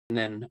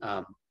then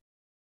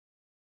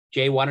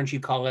Jay, why don't you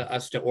call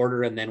us to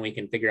order, and then we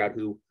can figure out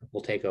who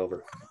will take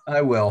over.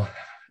 I will.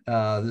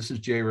 This is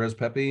Jay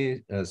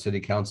Respepe, City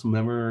Council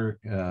member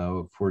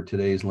for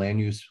today's Land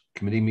Use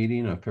Committee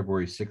meeting on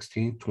February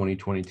 16th,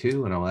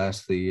 2022. And I'll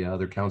ask the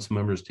other council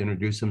members to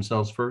introduce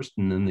themselves first,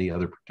 and then the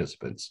other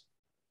participants.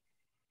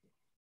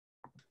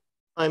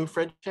 I'm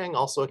Fred Chang,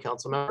 also a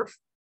council member.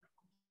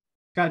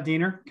 Scott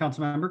Diener,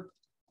 council member.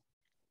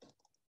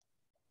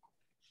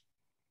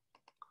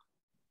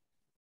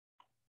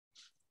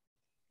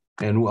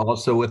 And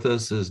also with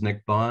us is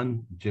Nick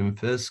Bond, Jim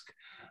Fisk,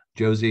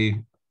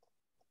 Josie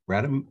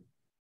Radem.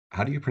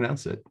 How do you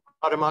pronounce it?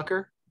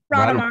 Rademacher.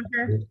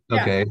 Rademacher.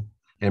 Okay. Yeah.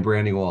 And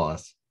Brandy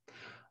Wallace.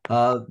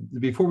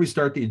 Before we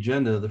start the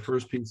agenda, the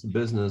first piece of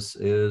business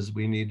is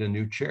we need a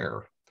new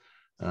chair.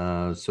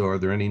 So are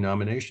there any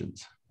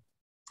nominations?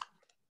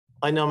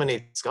 I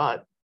nominate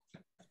Scott.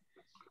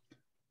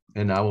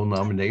 And I will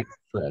nominate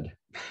Fred.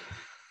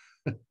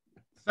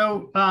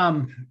 So,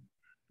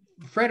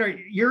 Fred,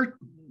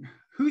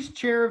 who's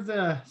chair of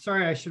the,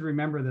 sorry, I should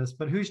remember this,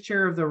 but who's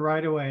chair of the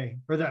right-of-way,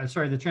 or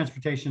the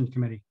Transportation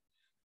Committee?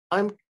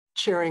 I'm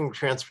chairing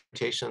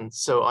transportation,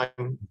 so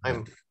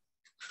I'm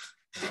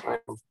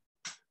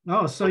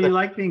Oh, so you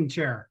like being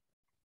chair?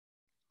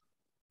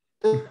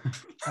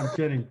 I'm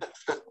kidding.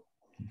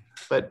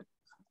 But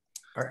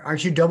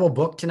aren't you double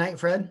booked tonight,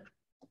 Fred?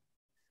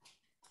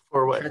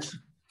 For what?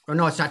 Oh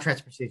no, it's not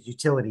transportation.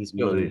 Utilities.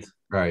 Utilities,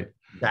 right?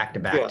 Back to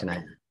back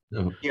tonight.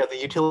 Yeah, the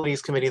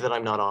utilities committee that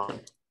I'm not on.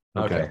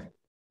 Okay.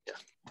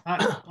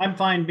 I'm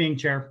fine being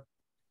chair.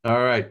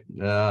 All right,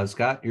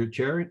 Scott, you're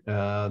chair.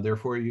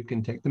 Therefore, you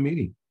can take the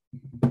meeting.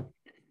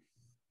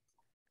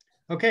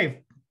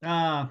 Okay.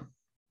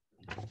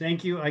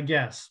 Thank you, I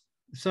guess.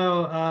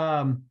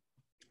 So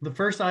the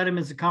first item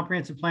is the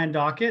comprehensive plan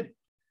docket.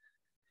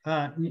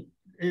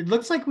 It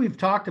looks like we've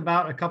talked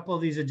about a couple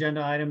of these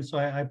agenda items, so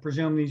I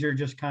presume these are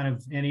just kind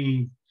of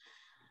any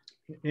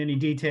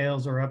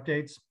details or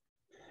updates.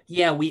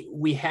 Yeah,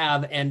 we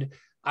have, and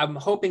I'm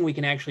hoping we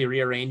can actually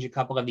rearrange a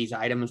couple of these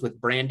items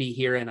with Brandy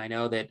here. And I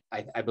know that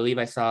I believe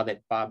I saw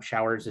that Bob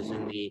Showers is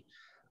in the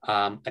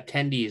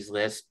attendees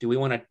list. Do we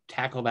want to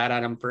tackle that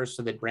item first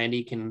so that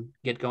Brandy can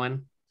get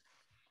going?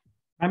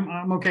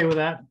 I'm okay with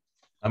that.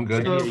 I'm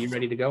good. Brandy, are you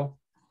ready to go?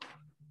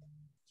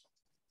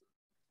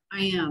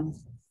 I am.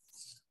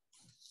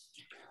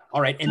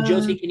 All right. And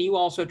Josie, can you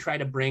also try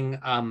to bring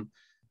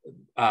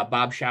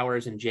Bob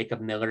Showers and Jacob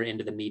Miller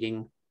into the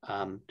meeting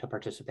to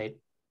participate?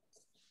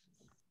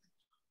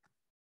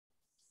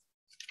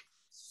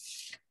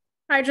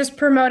 I just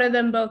promoted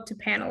them both to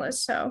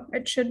panelists, so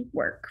it should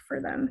work for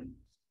them.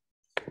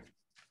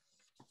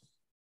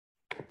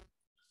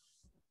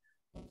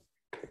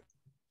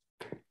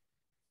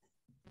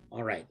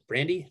 All right,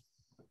 Brandy.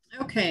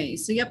 Okay,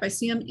 so yep, I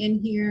see him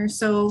in here.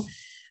 So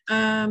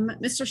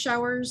Mr.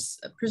 Showers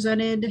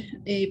presented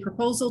a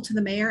proposal to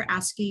the mayor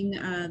asking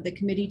the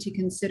committee to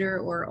consider,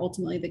 or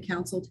ultimately the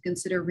council to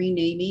consider,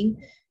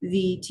 renaming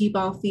the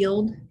T-ball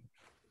field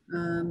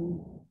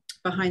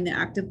behind the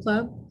Active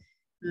Club.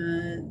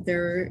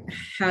 There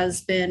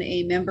has been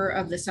a member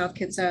of the South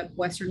Kitsap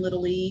Western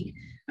Little League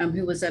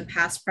who was a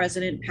past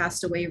president,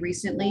 passed away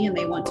recently, and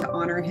they want to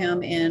honor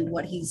him and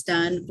what he's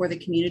done for the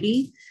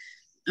community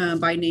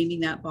by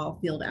naming that ball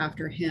field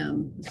after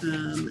him.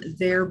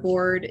 Their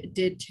board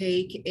did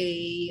take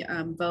a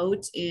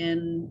vote,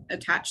 and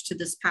attached to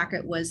this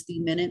packet was the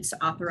minutes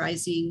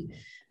authorizing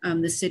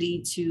the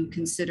city to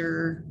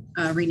consider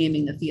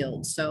renaming the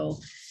field. So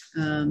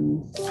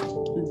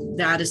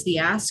that is the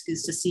ask,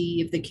 is to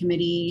see if the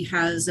committee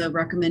has a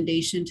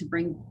recommendation to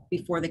bring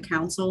before the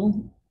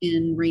council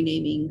in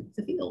renaming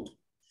the field.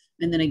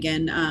 And then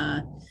again,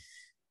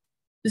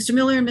 Mr.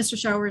 Miller and Mr.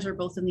 Showers are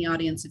both in the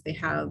audience if they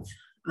have,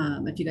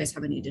 if you guys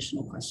have any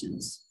additional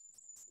questions.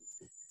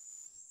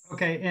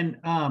 Okay, and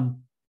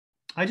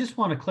I just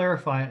want to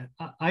clarify,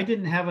 I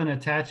didn't have an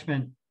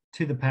attachment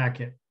to the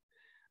packet,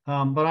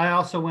 but I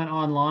also went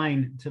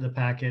online to the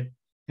packet,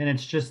 and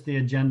it's just the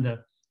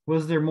agenda.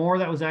 Was there more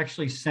that was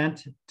actually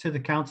sent to the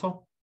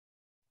council?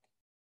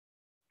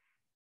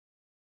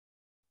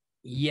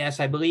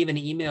 Yes, I believe an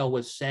email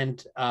was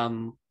sent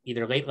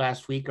either late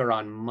last week or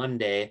on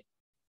Monday.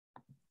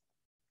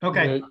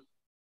 Okay.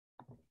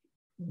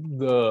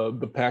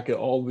 The packet,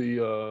 all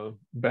the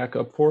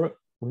backup for it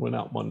went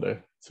out Monday,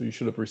 so you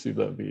should have received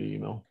that via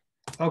email.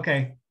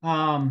 Okay.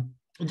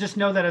 Just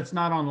know that it's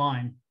not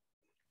online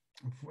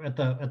at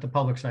the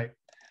public site.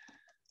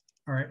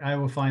 All right, I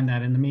will find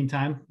that. In the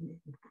meantime,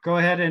 go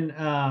ahead and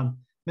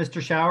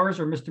Mr. Showers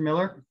or Mr.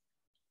 Miller.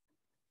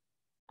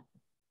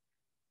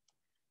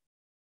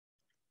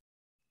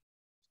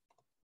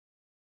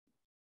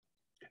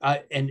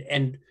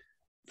 And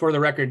for the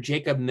record,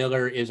 Jacob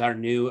Miller is our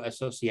new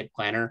associate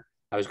planner.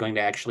 I was going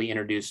to actually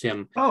introduce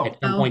him at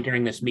some point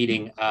during this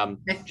meeting.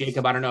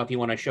 Jacob, I don't know if you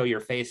want to show your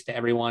face to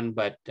everyone,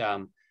 but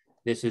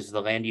this is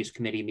the Land Use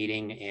Committee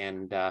meeting,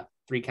 and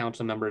 3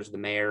 council members, the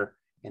mayor,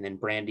 and then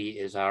Brandy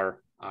is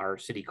our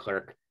city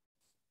clerk.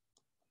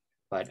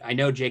 But I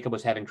know Jacob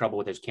was having trouble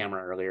with his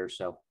camera earlier,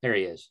 so there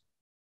he is.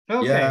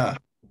 Okay. Yeah.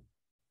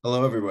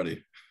 Hello,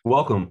 everybody.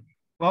 Welcome.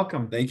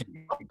 Welcome. Thank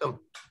you. Welcome.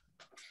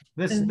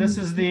 This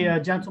is the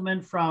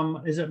gentleman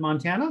from, is it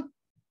Montana?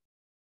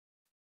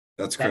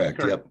 That's correct.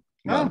 correct. Yep.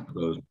 Not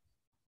opposed.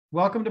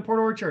 Welcome to Port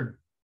Orchard.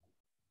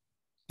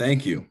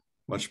 Thank you.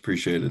 Much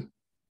appreciated.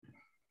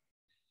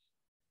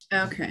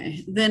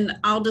 Okay, then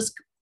I'll just,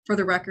 for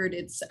the record,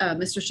 it's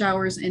Mr.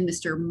 Showers and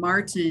Mr.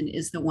 Martin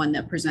is the one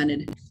that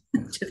presented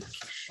to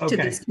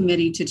this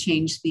committee to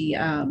change the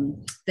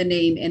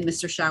name, and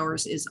Mr.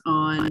 Showers is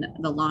on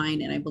the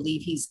line, and I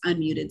believe he's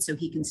unmuted so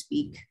he can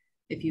speak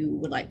if you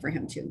would like for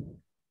him to.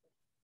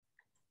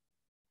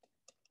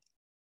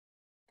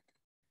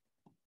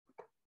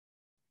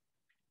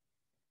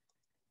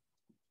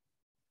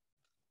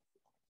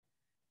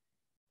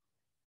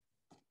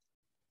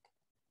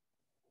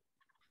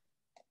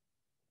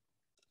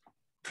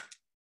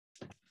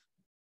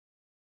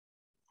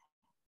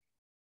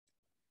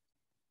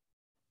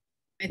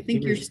 I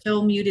think you're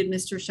still muted,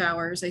 Mr.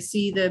 Showers. I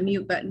see the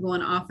mute button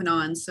going off and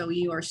on, so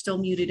you are still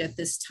muted at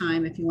this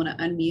time if you want to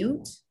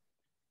unmute.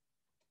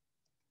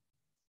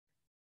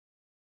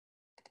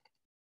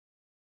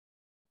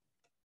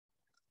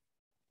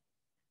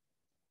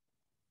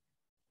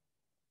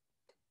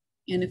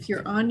 And if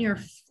you're on your,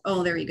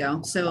 oh, there you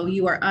go. So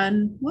you are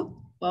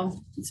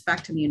well, it's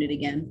back to muted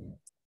again.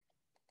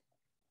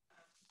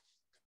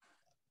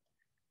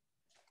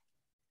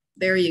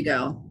 There you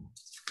go.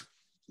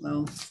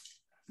 Well,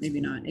 maybe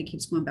not. It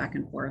keeps going back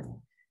and forth.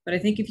 But I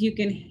think if you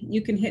can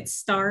hit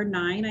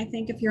 *9, I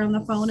think, if you're on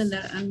the phone, and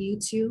that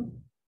unmutes you.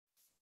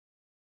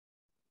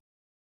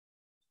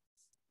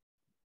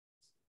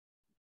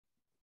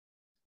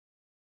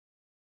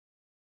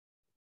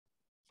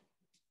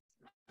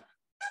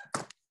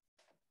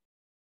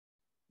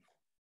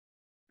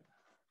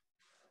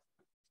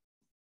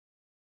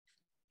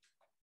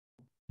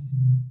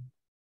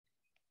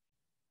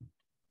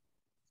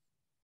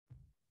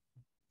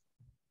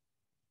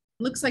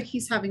 Looks like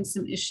he's having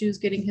some issues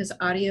getting his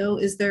audio.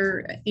 Is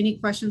there any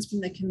questions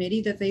from the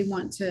committee that they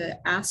want to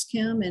ask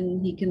him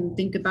and he can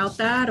think about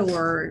that?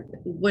 Or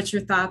what's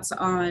your thoughts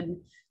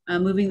on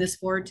moving this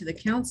forward to the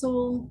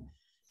council?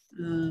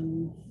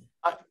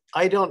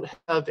 I don't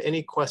have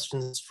any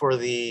questions for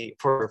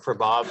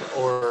Bob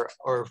or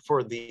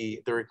for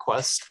the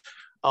request.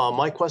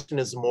 My question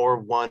is more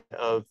one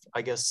of,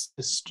 I guess,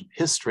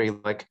 history,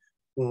 like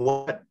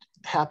what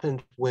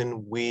happened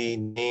when we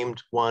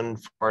named one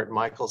for Art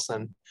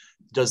Michelson?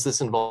 Does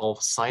this involve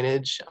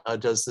signage?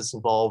 Does this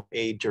involve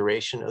a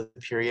duration of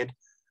the period?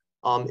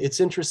 It's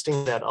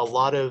interesting that a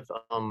lot of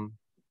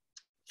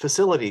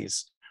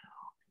facilities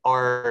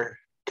are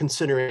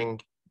considering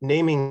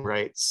naming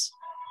rights,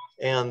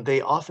 and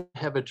they often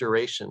have a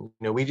duration. You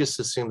know, we just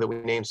assume that we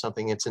name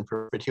something, it's in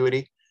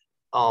perpetuity.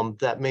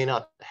 That may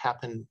not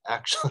happen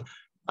actually.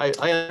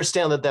 I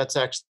understand that that's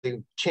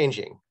actually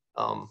changing.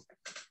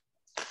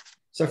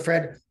 So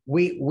Fred,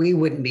 we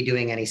wouldn't be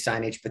doing any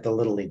signage, but the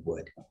Little League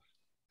would.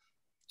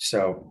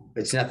 So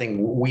it's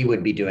nothing we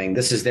would be doing.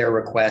 This is their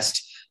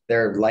request.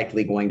 They're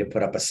likely going to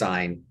put up a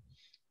sign.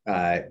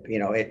 You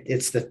know,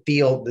 it's the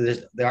field,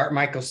 the Art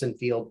Michelson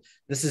field.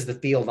 This is the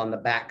field on the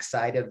back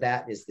side of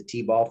that is the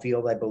T-ball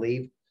field, I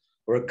believe,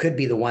 or it could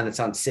be the one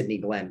that's on Sydney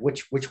Glen,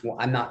 which one,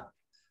 I'm not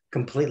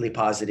completely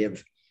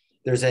positive.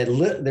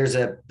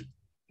 The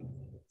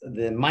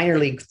minor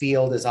league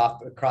field is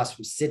off across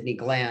from Sydney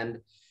Glen,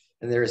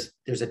 and there's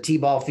a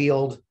T-ball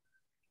field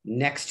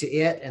next to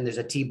it, and there's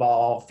a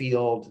T-ball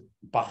field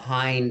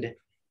behind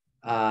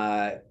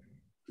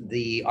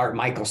the Art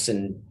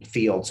Michelson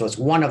field. So it's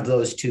one of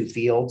those two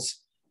fields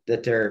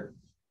that they're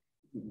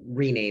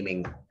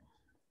renaming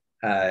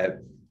for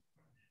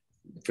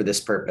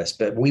this purpose,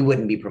 but we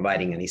wouldn't be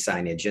providing any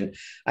signage. And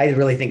I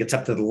really think it's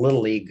up to the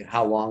Little League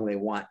how long they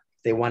want.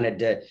 They wanted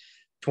to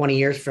 20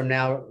 years from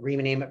now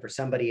rename it for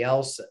somebody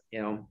else.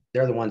 You know,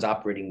 they're the ones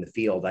operating the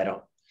field. I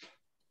don't,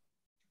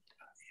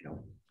 you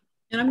know.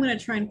 And I'm going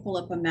to try and pull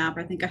up a map.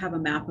 I think I have a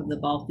map of the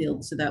ball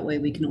field, so that way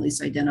we can at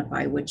least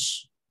identify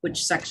which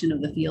section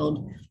of the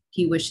field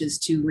he wishes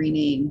to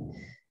rename.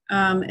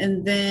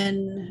 And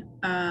then,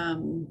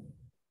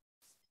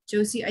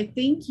 Josie, I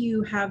think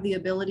you have the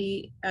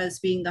ability as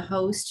being the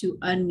host to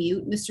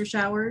unmute Mr.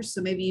 Showers. So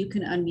maybe you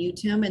can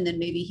unmute him, and then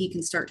maybe he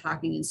can start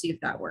talking and see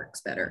if that works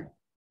better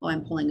while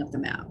I'm pulling up the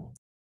map.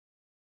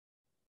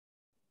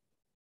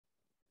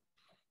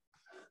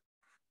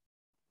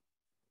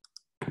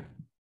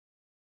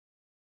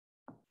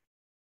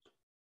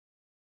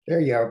 There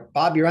you are.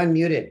 Bob, you're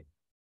unmuted.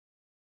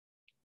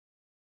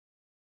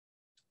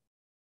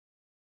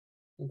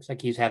 Looks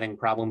like he's having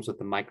problems with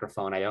the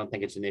microphone. I don't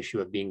think it's an issue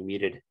of being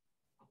muted.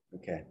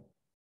 Okay.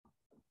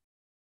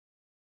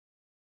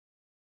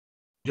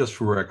 Just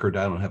for record,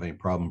 I don't have any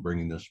problem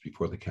bringing this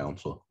before the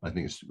council. I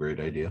think it's a great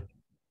idea.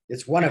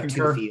 It's one of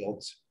two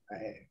fields.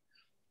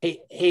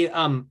 Hey,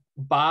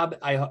 Bob,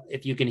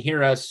 if you can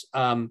hear us,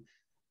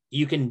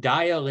 you can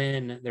dial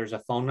in. There's a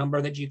phone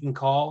number that you can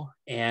call,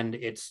 and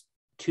it's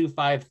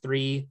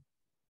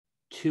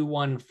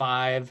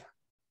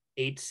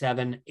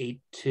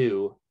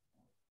 253-215-8782.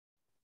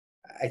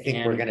 I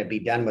think we're going to be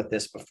done with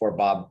this before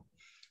Bob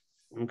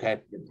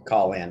Okay.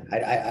 call in.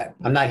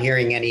 I'm not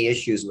hearing any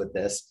issues with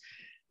this.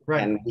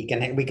 Right. And we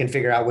can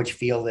figure out which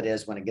field it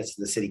is when it gets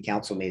to the city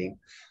council meeting.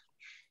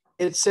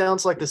 It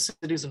sounds like the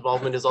city's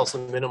involvement is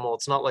also minimal.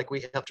 It's not like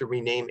we have to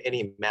rename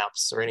any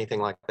maps or anything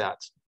like that.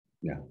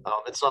 Yeah.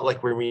 It's not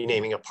like we're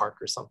renaming a park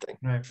or something.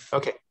 Right.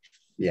 Okay.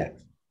 Yeah,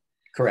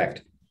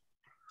 correct.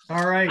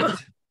 All right.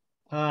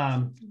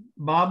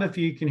 Bob, if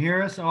you can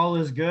hear us, all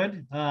is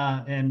good.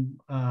 And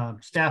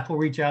staff will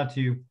reach out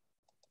to you.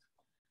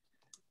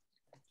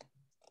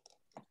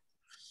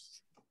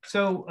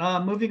 So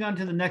moving on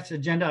to the next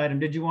agenda item,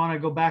 did you want to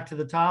go back to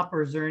the top,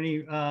 or is there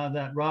any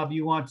that Rob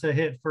you want to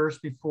hit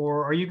first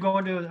before? Are you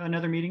going to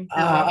another meeting?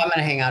 I'm going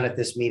to hang out at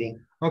this meeting.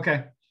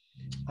 Okay.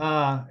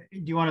 Do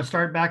you want to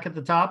start back at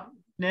the top,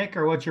 Nick,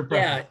 or what's your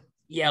preference?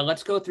 Yeah.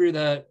 Let's go through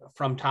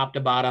from top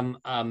to bottom.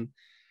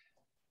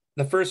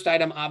 The first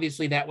item,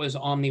 obviously, that was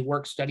on the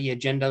work study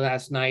agenda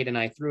last night, and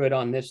I threw it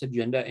on this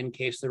agenda in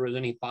case there was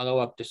any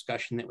follow-up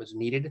discussion that was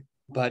needed.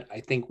 But I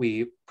think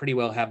we pretty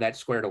well have that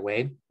squared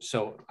away.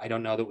 So I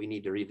don't know that we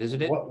need to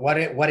revisit it.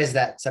 What is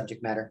that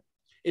subject matter?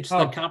 It's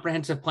the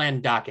comprehensive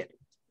plan docket.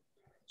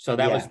 So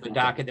that was the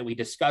docket that we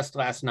discussed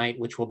last night,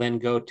 which will then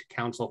go to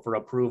council for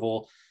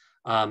approval.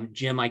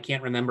 Jim, I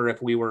can't remember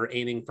if we were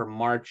aiming for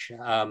March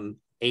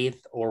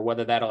 8th or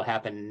whether that'll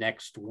happen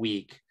next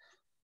week.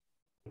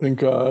 I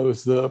think it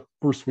was the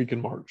first week in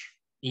March.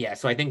 Yeah,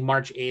 so I think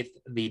March 8th,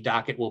 the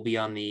docket will be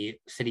on the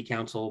city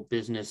council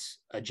business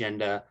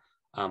agenda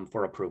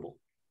for approval.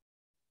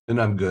 And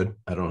I'm good.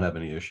 I don't have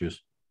any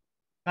issues.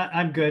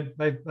 I'm good.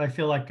 I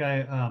feel like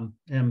I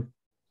am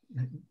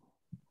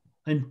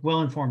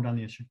well informed on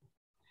the issue.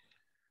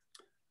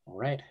 All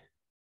right.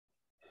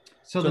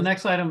 So the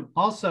next item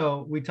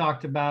also we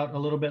talked about a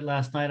little bit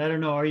last night. I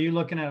don't know, are you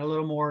looking at a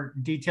little more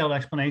detailed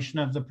explanation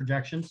of the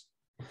projections?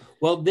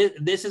 Well,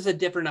 this is a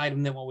different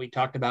item than what we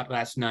talked about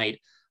last night.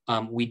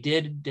 We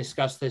did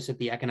discuss this at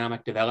the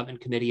Economic Development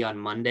Committee on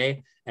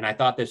Monday, and I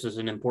thought this is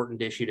an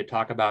important issue to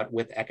talk about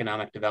with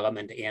economic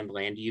development and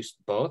land use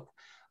both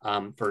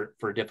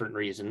for different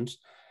reasons.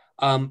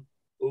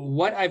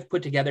 What I've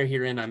put together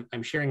here, and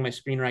I'm sharing my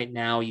screen right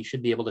now, you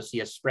should be able to see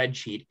a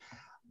spreadsheet.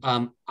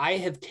 I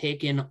have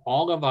taken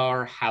all of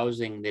our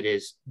housing that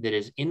is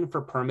in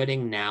for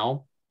permitting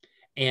now,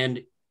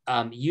 and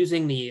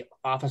using the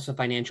Office of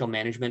Financial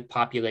Management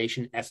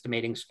population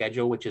estimating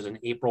schedule, which is an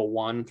April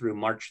 1 through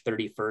March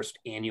 31st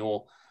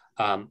annual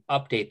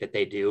update that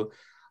they do,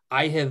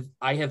 I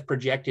have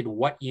projected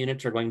what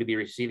units are going to be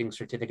receiving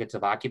certificates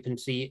of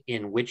occupancy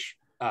in which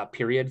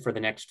period for the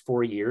next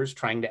 4 years,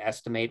 trying to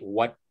estimate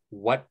what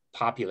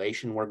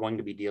population we're going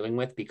to be dealing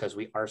with, because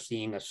we are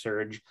seeing a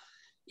surge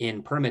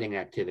in permitting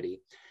activity.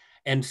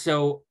 And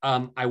so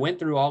I went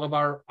through all of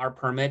our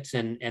permits,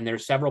 and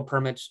there's several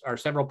projects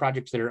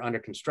that are under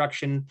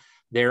construction.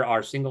 There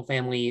are single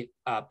family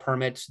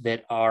permits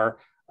that are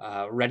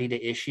ready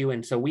to issue.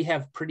 And so we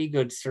have pretty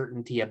good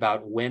certainty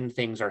about when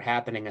things are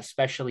happening,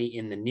 especially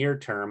in the near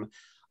term.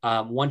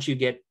 Once you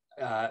get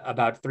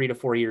about 3 to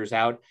 4 years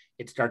out,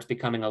 it starts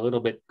becoming a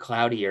little bit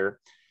cloudier.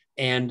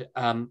 And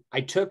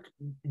I took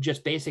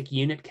just basic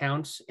unit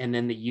counts and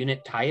then the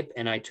unit type,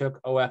 and I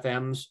took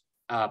OFM's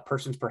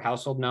persons per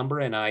household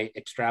number, and I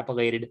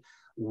extrapolated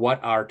what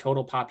our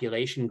total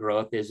population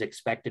growth is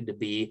expected to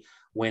be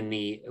when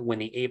the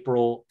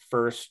April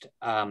 1st,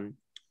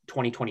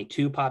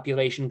 2022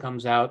 population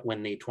comes out,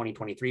 when the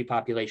 2023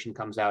 population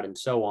comes out, and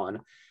so on.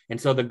 And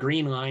so the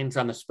green lines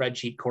on the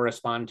spreadsheet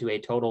correspond to a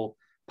total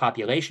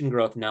population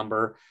growth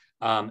number.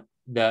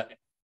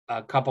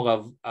 A couple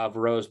of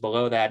rows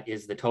below that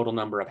is the total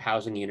number of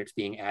housing units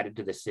being added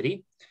to the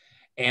city.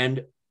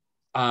 And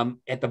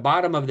at the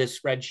bottom of this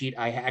spreadsheet,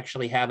 I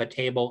actually have a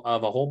table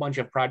of a whole bunch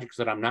of projects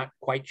that I'm not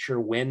quite sure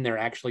when they're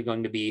actually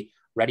going to be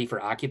ready for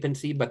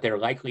occupancy, but they're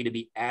likely to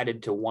be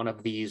added to one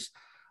of these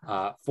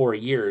 4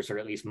 years, or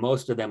at least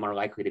most of them are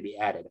likely to be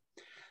added.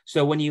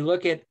 So when you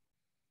look at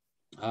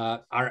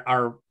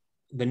the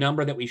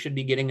number that we should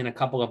be getting in a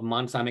couple of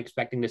months, I'm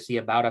expecting to see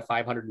about a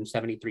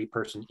 573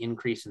 person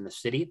increase in the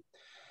city.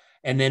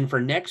 And then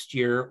for next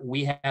year,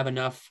 we have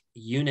enough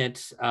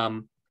units.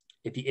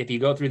 If you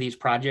go through these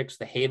projects,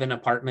 the Haven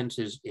Apartments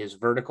is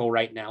vertical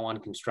right now on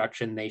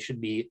construction. They should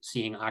be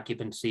seeing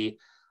occupancy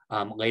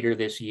later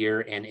this year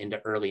and into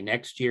early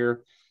next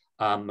year.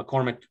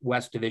 McCormick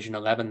West Division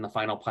 11, the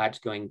final plat's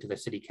going to the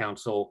city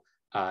council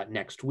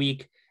next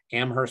week.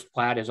 Amherst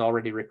plat is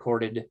already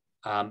recorded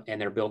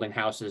and they're building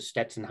houses.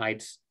 Stetson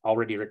Heights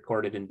already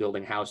recorded and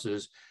building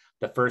houses.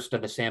 The first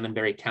of the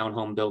Salmonberry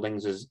townhome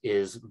buildings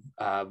is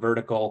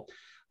vertical.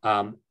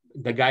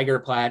 The Geiger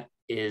plat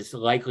is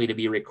likely to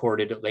be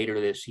recorded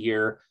later this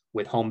year,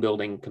 with home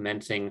building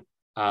commencing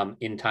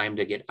in time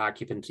to get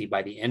occupancy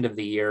by the end of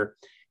the year.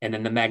 And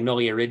then the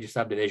Magnolia Ridge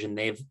subdivision,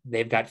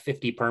 they've got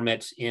 50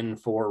 permits in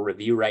for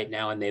review right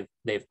now, and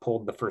they've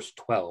pulled the first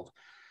 12.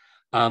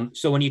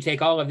 So when you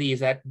take all of these,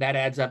 that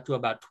adds up to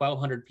about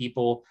 1,200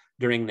 people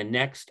during the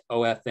next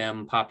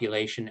OFM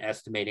population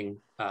estimating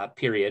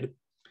period.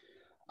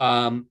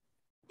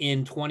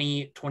 in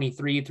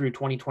 2023 through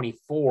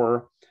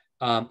 2024,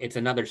 it's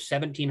another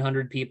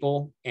 1,700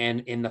 people. And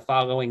in the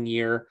following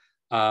year,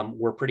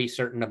 we're pretty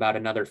certain about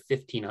another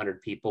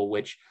 1,500 people,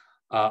 which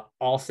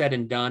all said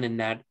and done in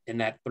that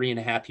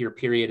 3.5-year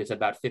period is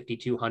about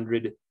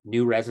 5,200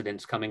 new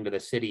residents coming to the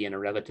city in a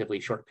relatively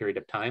short period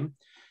of time.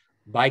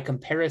 By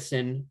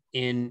comparison,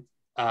 in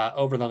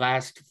over the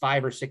last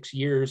 5 or 6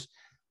 years,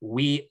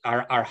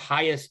 our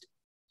highest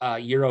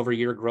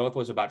year-over-year growth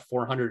was about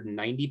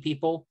 490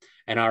 people,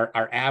 and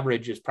our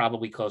average is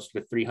probably close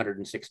to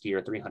 360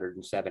 or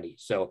 370.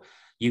 So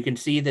you can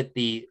see that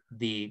the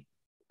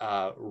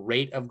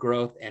rate of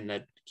growth and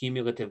the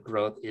cumulative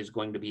growth is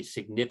going to be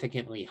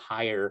significantly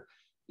higher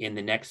in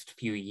the next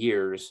few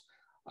years.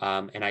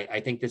 And I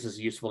think this is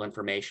useful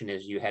information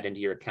as you head into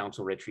your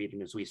council retreat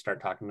and as we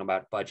start talking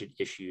about budget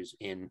issues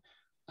in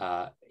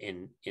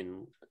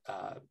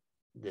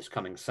this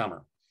coming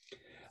summer.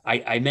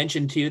 I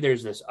mentioned too,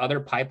 there's this other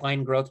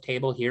pipeline growth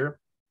table here.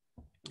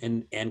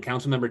 And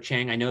Councilmember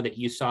Chang, I know that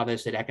you saw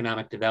this at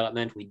Economic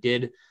Development. We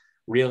did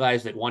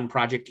realize that one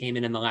project came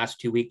in the last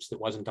 2 weeks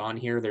that wasn't on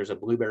here. There's a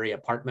Blueberry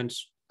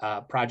Apartments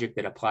project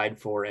that applied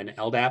for an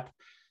LDAP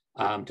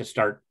to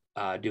start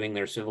doing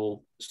their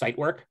civil site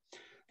work.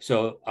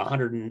 So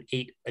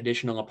 108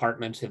 additional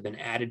apartments have been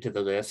added to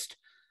the list.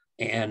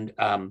 And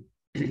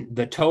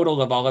the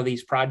total of all of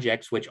these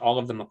projects, which all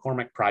of the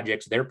McCormick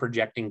projects, they're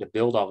projecting to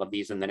build all of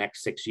these in the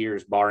next 6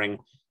 years, barring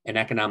an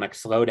economic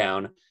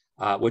slowdown,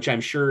 which I'm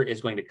sure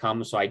is going to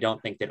come. So I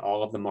don't think that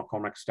all of the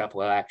McCormick stuff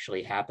will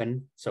actually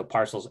happen. So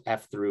parcels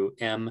F through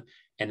M,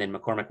 and then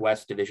McCormick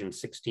West Division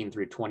 16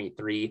 through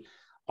 23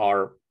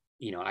 are,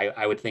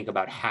 I would think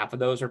about half of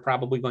those are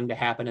probably going to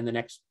happen in the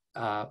next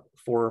 4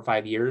 or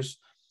 5 years.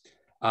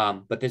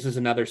 But this is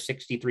another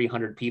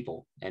 6,300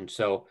 people. And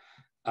so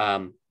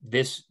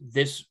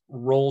this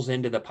rolls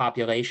into the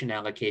population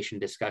allocation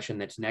discussion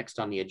that's next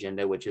on the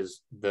agenda, which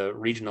is the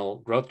regional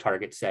growth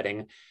target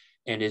setting.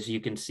 And as you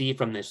can see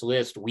from this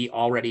list, we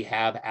already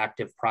have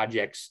active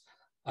projects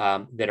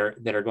that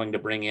are going to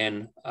bring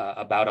in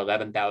about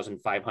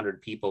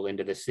 11,500 people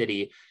into the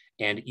city.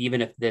 And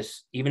even if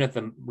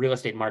the real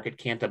estate market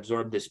can't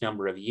absorb this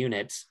number of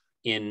units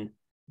in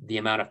the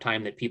amount of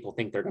time that people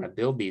think they're going to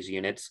build these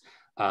units,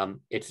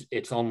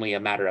 it's only a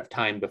matter of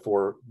time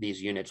before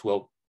these units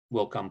will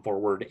come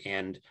forward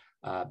and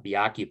be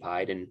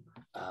occupied. And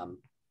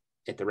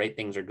at the rate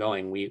things are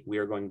going, we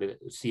are going to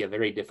see a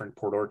very different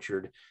Port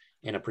Orchard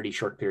in a pretty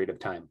short period of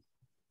time.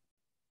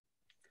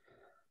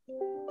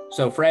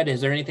 So Fred, is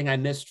there anything I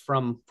missed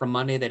from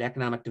Monday that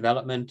Economic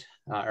Development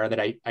or that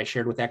I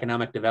shared with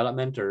Economic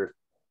Development, or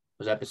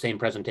was that the same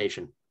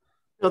presentation?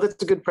 No,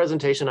 that's a good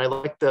presentation. I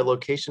like the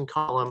location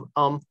column.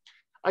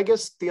 I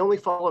guess the only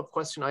follow-up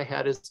question I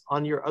had is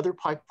on your other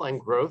pipeline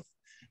growth.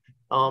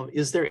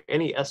 Is there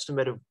any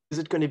estimate of, is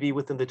it going to be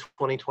within the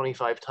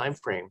 2025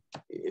 timeframe?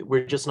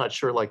 We're just not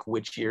sure like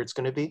which year it's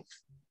going to be,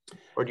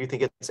 or do you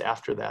think it's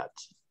after that?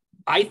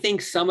 I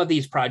think some of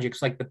these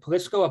projects, like the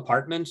Palisco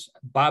Apartments,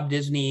 Bob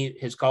Disney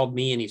has called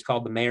me and he's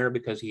called the mayor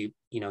because he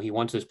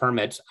wants his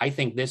permits. I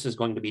think this is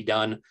going to be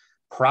done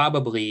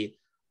probably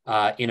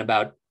in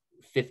about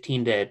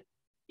 15 to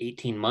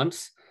 18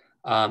 months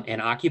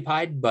and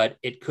occupied, but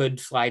it could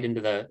slide into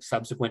the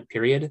subsequent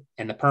period,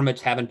 and the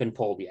permits haven't been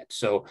pulled yet.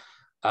 So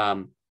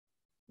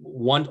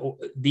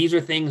these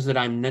are things that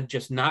I'm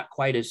just not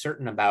quite as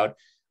certain about.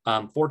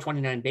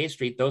 429 Bay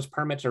Street, those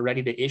permits are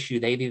ready to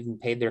issue. They've even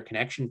paid their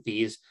connection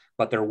fees,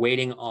 but they're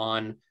waiting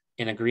on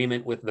an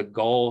agreement with the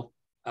Gull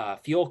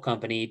Fuel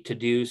Company to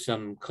do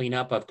some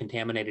cleanup of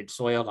contaminated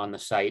soil on the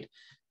site.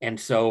 And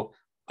so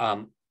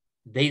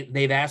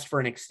they've asked for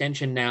an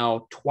extension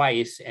now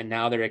twice, and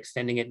now they're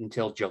extending it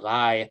until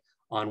July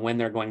on when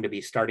they're going to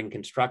be starting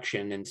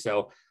construction. And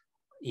so,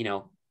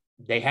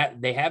 they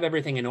have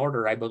everything in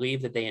order. I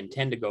believe that they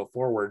intend to go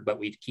forward,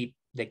 but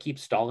they keep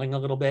stalling a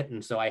little bit.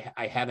 And so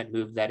I haven't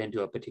moved that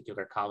into a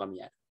particular column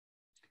yet.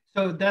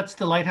 So that's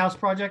the Lighthouse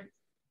project?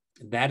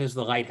 That is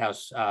the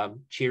Lighthouse,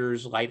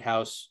 Cheers,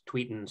 Lighthouse,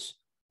 Tweetins.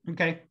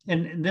 Okay.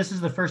 And this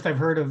is the first I've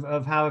heard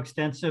of how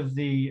extensive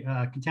the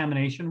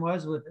contamination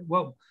was.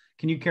 What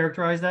can you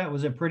characterize that?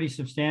 Was it pretty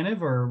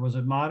substantive, or was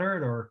it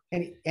moderate, or?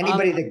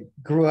 Anybody that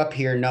grew up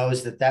here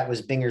knows that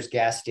was Binger's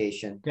gas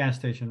station. Gas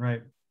station,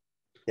 right.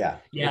 Yeah.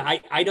 Yeah,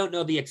 I don't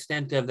know the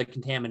extent of the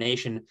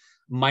contamination.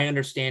 My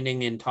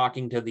understanding in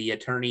talking to the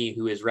attorney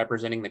who is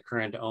representing the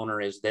current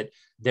owner is that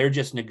they're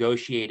just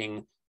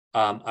negotiating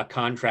a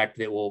contract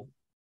that will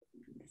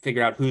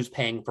figure out who's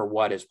paying for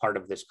what as part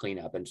of this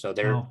cleanup. And so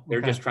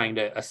they're just trying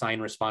to assign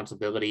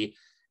responsibility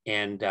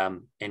and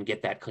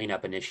get that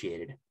cleanup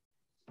initiated.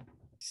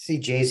 See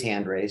Jay's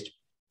hand raised.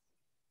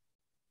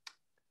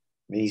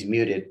 He's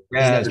muted.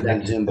 Yeah, he's never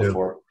done Zoom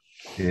before.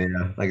 Yeah,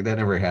 like that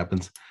never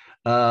happens.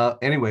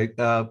 Anyway,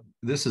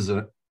 this is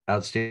an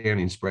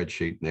outstanding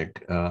spreadsheet,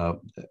 Nick.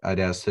 I'd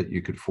ask that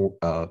you could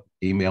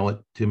email it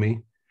to me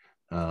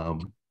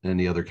and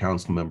the other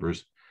council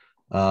members.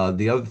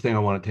 The other thing I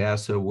wanted to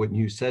ask, so when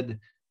you said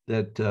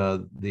that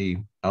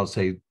I'll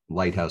say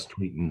Lighthouse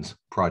Tweetins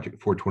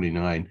project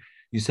 429,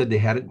 You said they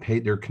hadn't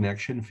paid their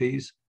connection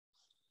fees?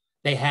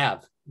 They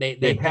have. They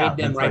paid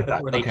them right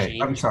before they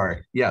changed. I'm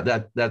sorry.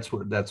 Yeah, that's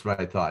what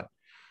I thought.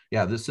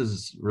 Yeah, this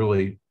is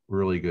really,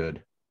 really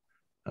good.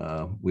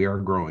 We are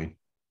growing.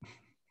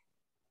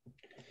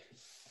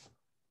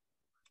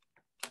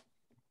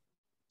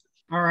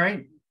 All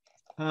right.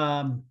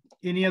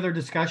 Any other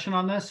discussion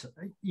on this?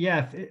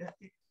 Yeah,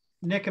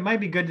 Nick, it might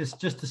be good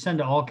just to send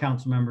to all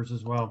council members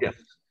as well. Yes,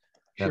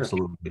 sure.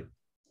 Absolutely.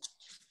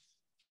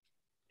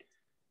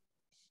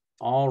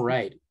 All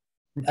right.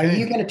 Are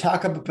you going to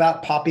talk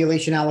about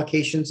population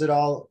allocations at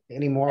all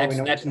anymore?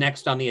 That's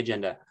next on the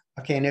agenda.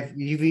 Okay, and if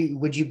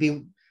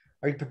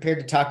are you prepared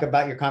to talk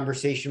about your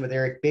conversation with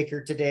Eric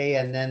Baker today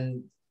and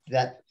then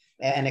that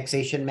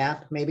annexation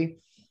map, maybe?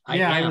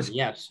 I was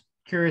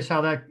curious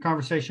how that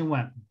conversation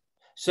went.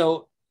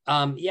 So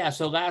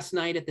so last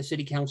night at the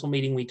city council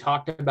meeting, we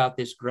talked about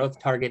this growth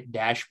target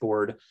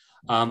dashboard.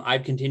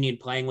 I've continued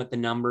playing with the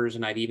numbers,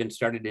 and I've even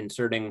started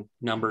inserting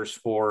numbers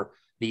for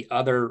the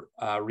other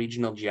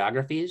regional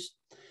geographies.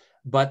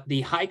 But the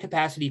high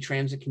capacity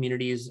transit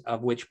communities,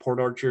 of which Port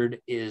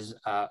Orchard is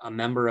a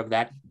member of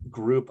that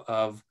group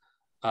of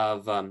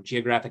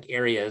geographic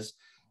areas,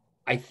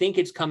 I think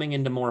it's coming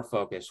into more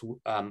focus.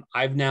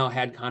 I've now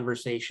had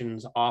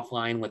conversations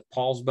offline with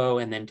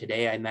Paulsbo, and then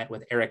today I met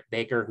with Eric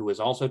Baker, who was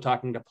also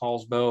talking to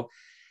Paulsbo.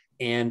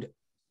 And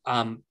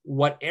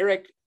what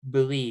Eric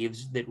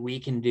believes that we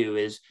can do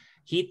is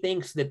he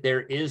thinks that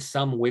there is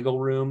some wiggle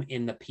room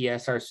in the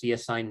PSRC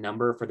assigned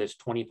number for this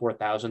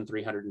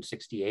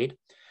 24,368.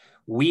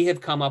 We have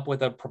come up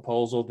with a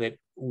proposal that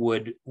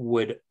would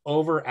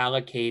over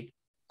allocate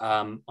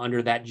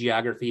under that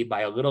geography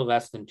by a little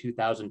less than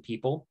 2,000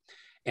 people,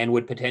 and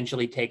would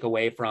potentially take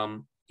away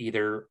from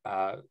either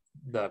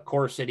the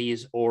core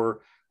cities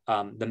or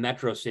the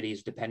metro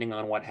cities, depending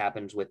on what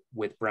happens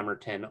with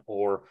Bremerton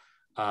or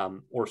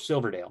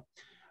Silverdale.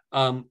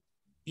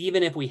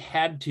 Even if we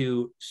had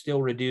to still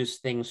reduce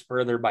things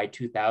further by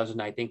 2,000,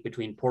 I think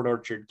between Port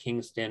Orchard,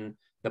 Kingston,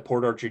 the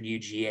Port Orchard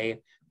UGA,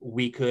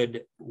 we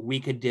could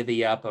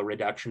divvy up a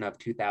reduction of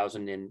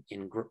 2,000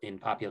 in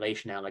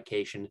population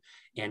allocation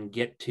and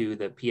get to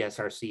the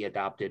PSRC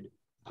adopted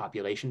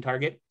population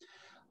target.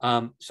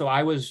 So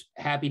I was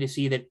happy to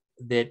see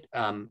that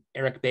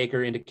Eric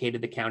Baker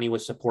indicated the county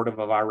was supportive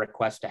of our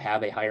request to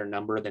have a higher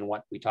number than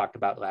what we talked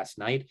about last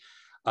night.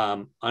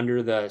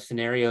 Under the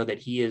scenario that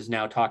he is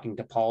now talking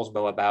to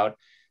Paulsbo about,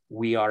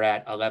 we are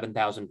at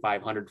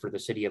 11,500 for the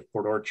city of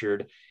Port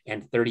Orchard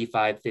and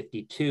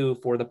 3,552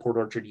 for the Port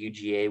Orchard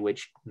UGA,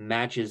 which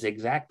matches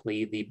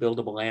exactly the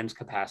buildable lands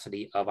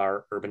capacity of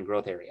our urban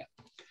growth area.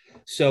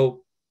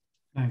 So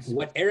nice.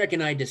 What Eric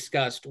and I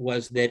discussed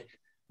was that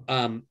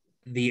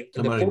the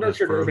Port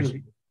Orchard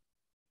urban,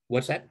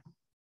 what's that?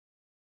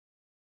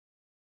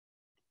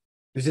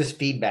 There's this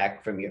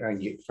feedback from you,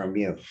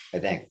 I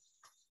think.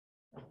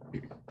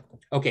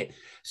 Okay,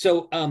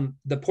 so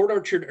the Port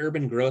Orchard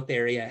urban growth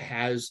area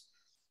has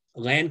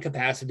land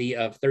capacity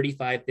of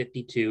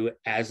 3,552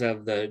 as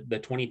of the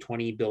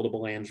 2020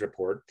 buildable lands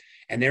report,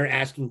 and they're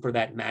asking for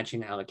that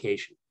matching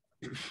allocation.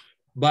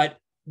 But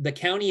the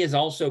county is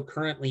also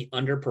currently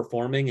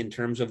underperforming in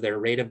terms of their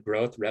rate of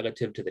growth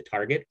relative to the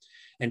target.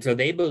 And so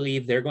they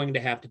believe they're going to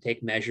have to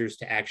take measures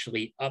to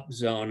actually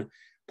upzone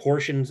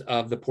portions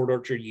of the Port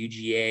Orchard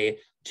UGA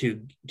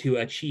to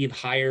achieve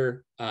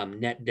higher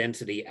net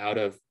density out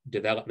of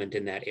development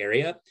in that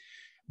area.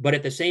 But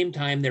at the same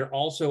time, they're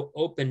also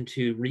open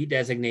to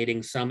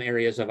redesignating some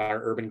areas of our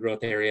urban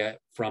growth area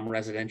from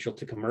residential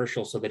to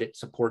commercial so that it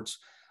supports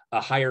a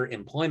higher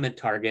employment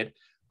target.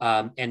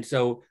 And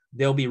so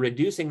they'll be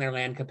reducing their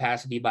land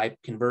capacity by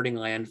converting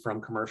land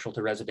from commercial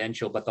to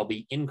residential, but they'll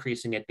be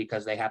increasing it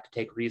because they have to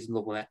take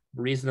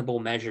reasonable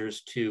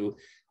measures to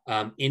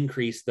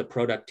increase the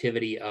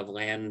productivity of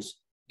lands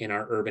in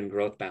our urban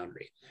growth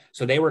boundary.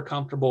 So they were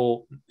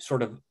comfortable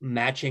sort of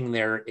matching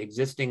their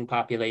existing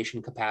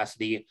population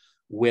capacity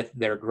with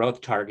their growth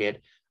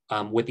target,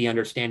 with the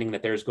understanding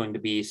that there's going to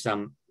be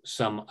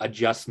some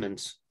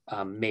adjustments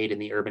made in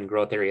the urban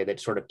growth area that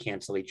sort of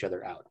cancel each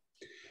other out.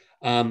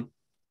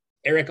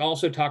 Eric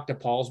also talked to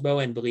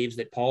Paulsbo and believes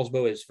that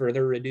Paulsbo is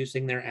further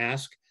reducing their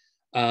ask.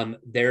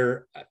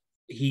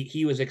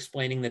 He was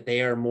explaining that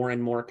they are more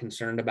and more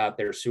concerned about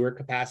their sewer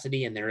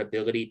capacity and their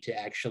ability to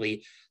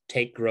actually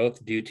take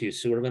growth due to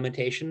sewer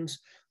limitations.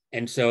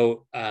 And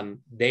so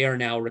they are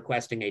now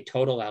requesting a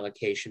total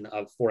allocation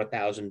of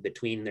 4,000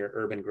 between their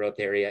urban growth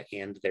area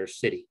and their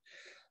city.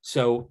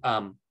 So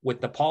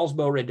with the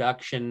Paulsbo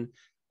reduction,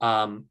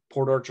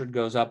 Port Orchard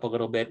goes up a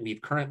little bit.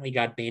 We've currently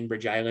got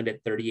Bainbridge Island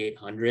at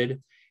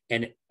 3,800.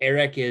 And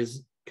Eric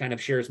kind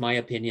of shares my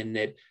opinion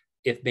that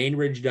if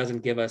Bainbridge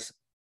doesn't give us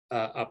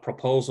a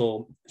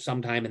proposal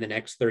sometime in the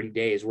next 30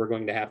 days, we're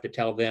going to have to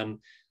tell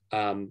them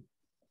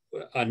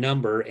a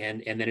number,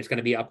 and then it's going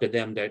to be up to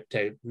them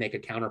to make a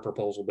counter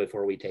proposal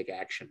before we take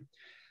action.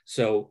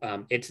 So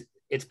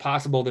it's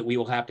possible that we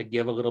will have to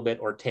give a little bit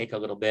or take a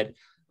little bit,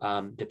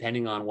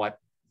 depending on what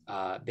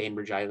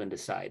Bainbridge Island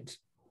decides.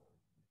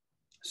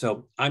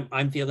 So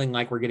I'm feeling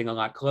like we're getting a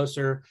lot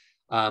closer.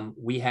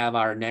 We have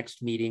our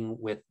next meeting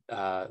with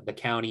the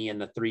county and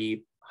the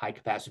 3 high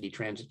capacity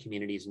transit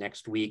communities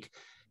next week.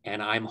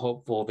 And I'm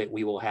hopeful that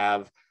we will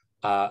have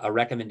a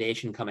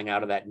recommendation coming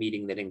out of that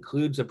meeting that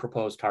includes a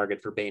proposed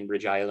target for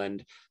Bainbridge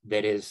Island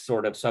that is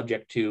sort of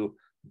subject to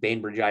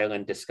Bainbridge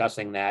Island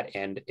discussing that.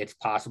 And it's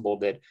possible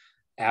that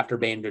after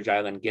Bainbridge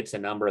Island gets a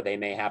number, they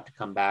may have to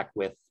come back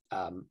with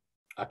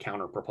a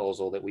counter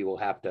proposal that we will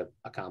have to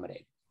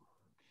accommodate.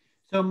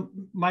 So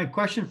my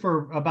question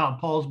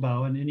about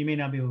Poulsbo, and you may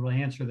not be able to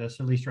answer this,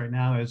 at least right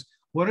now, is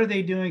what are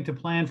they doing to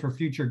plan for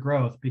future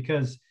growth?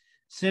 Because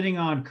sitting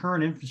on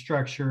current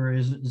infrastructure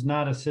is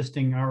not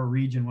assisting our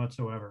region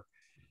whatsoever.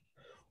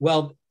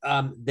 Well,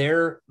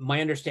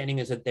 my understanding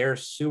is that their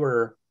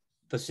sewer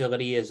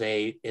facility is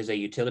a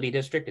utility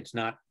district. It's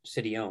not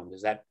city owned.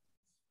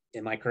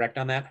 Am I correct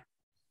on that?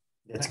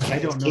 I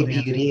don't know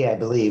KPUD, I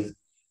believe.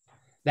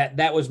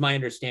 That was my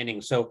understanding.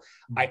 So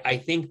I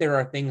think there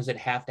are things that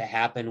have to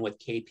happen with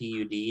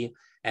KPUD,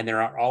 and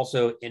there are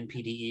also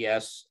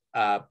NPDES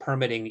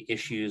permitting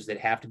issues that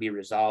have to be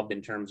resolved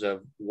in terms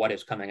of what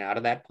is coming out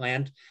of that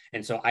plant.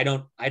 And so I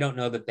don't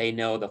know that they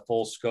know the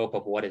full scope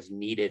of what is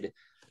needed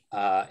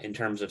in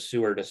terms of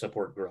sewer to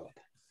support growth.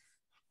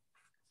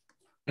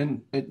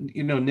 And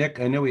you know, Nick,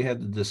 I know we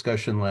had the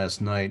discussion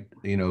last night,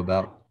 you know,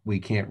 about we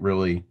can't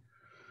really,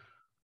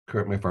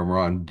 correct me if I'm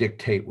wrong,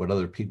 dictate what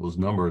other people's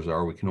numbers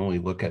are. We can only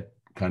look at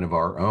kind of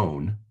our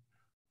own.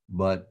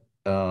 But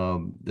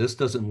this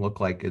doesn't look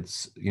like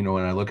it's, you know,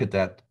 when I look at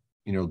that,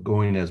 you know,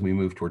 going as we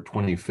move toward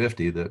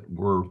 2050, that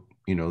we're,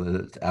 you know,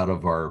 that it's out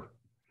of our,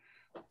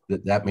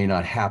 that may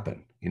not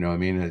happen. You know, I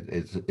mean,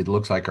 it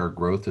looks like our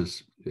growth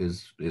is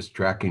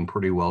tracking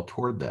pretty well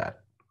toward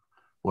that.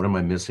 What am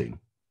I missing?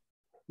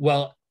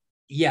 Well,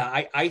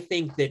 yeah, I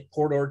think that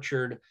Port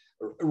Orchard,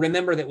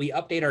 remember that we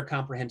update our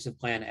comprehensive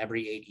plan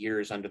every 8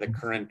 years under the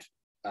current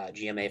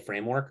GMA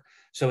framework.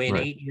 So in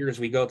 8 years,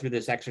 we go through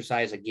this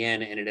exercise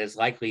again, and it is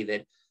likely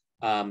that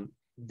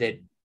that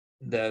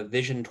the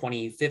Vision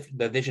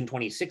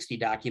 2060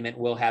 document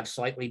will have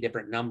slightly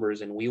different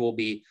numbers, and we will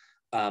be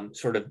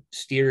sort of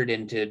steered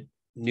into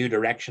new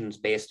directions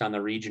based on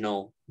the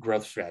regional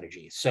growth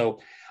strategy. So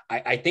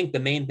I think the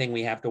main thing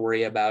we have to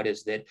worry about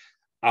is that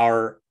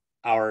our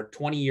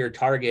 20-year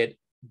target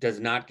does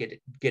not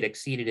get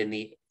exceeded in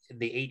the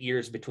 8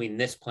 years between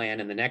this plan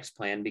and the next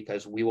plan,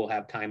 because we will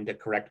have time to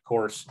correct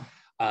course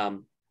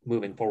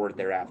moving forward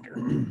thereafter.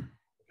 And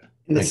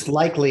it's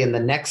likely in the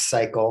next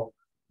cycle,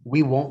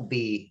 we won't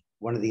be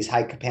one of these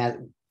high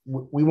capacity,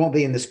 we won't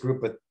be in this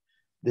group with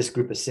this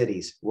group of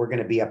cities. We're going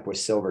to be up with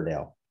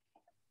Silverdale.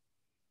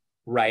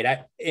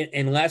 Right.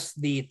 Unless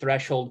the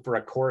threshold for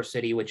a core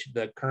city, which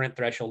the current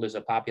threshold is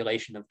a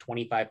population of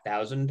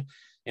 25,000,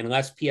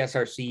 unless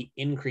PSRC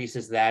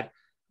increases that,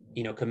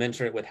 you know,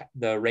 commensurate with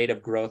the rate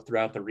of growth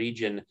throughout the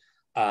region,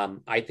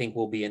 I think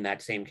we'll be in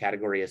that same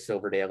category as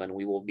Silverdale, and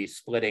we will be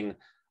splitting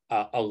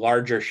a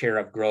larger share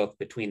of growth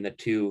between the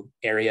two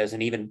areas.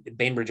 And even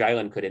Bainbridge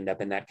Island could end up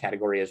in that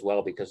category as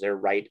well, because they're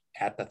right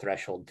at the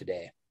threshold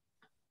today.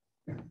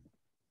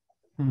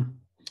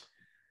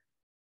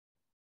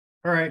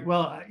 All right.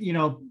 Well, you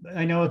know,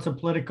 I know it's a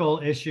political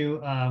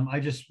issue. I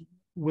just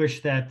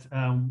wish that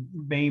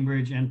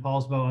Bainbridge and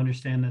Poulsbo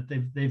understand that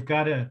they've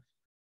got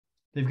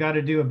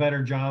to do a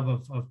better job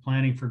of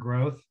planning for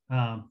growth.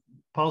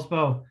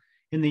 Poulsbo,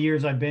 in the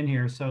years I've been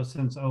here, so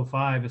since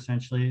 2005,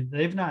 essentially,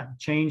 they've not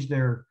changed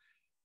their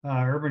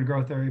urban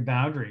growth area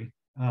boundary,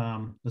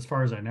 as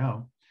far as I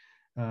know.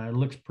 It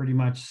looks pretty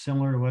much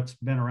similar to what's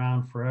been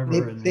around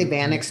forever. They've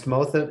annexed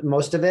most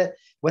of it.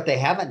 What they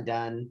haven't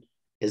done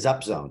is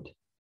upzoned.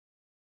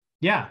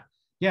 Yeah.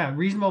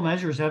 Reasonable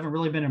measures haven't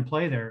really been in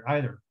play there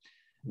either.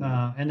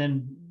 And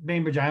then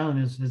Bainbridge Island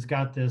has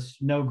got this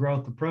no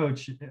growth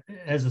approach.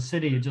 As a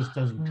city, it just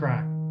doesn't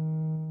track.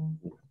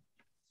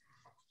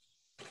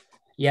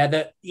 Yeah,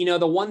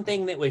 the one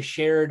thing that was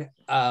shared,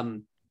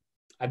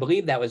 I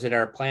believe that was at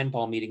our Plan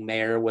Paul meeting,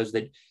 Mayor, was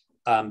that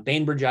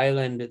Bainbridge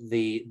Island,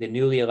 the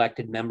newly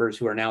elected members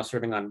who are now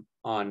serving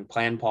on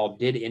Plan Paul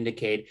did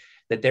indicate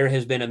that there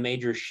has been a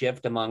major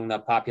shift among the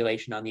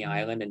population on the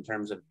island in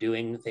terms of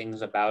doing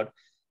things about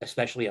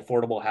especially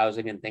affordable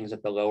housing and things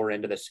at the lower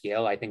end of the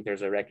scale. I think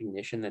there's a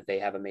recognition that they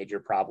have a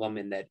major problem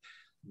in that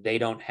they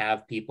don't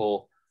have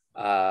people,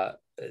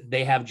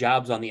 they have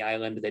jobs on the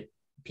island that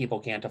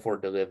people can't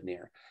afford to live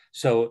near.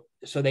 So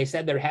they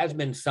said there has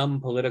been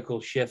some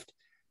political shift.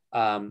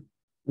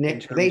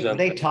 Nick,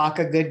 they talk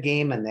a good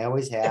game, and they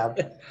always have,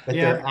 but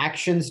their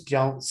actions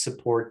don't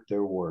support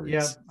their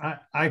words. Yeah,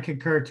 I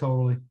concur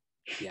totally.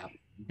 Yeah.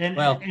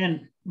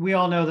 And we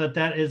all know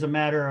that is a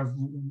matter of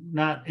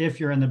not if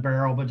you're in the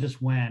barrel, but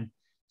just when.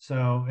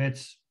 So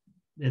it's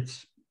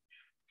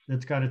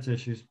got its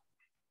issues.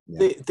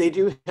 Yeah. They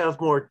do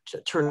have more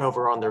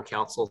turnover on their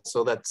council,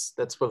 so that's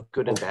both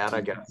good and bad,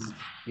 I guess.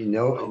 They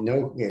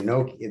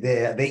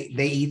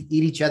eat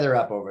each other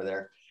up over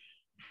there.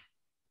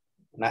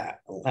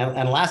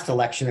 And last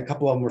election, a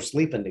couple of them were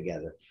sleeping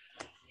together.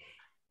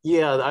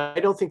 Yeah, I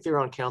don't think they're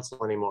on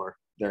council anymore.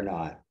 They're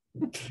not.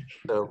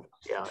 So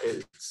yeah,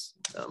 it's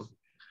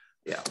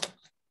yeah.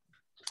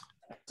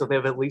 So they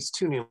have at least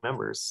 2 new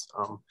members.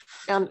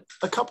 And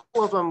a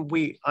couple of them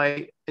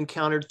I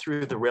encountered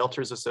through the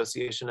Realtors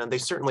Association, and they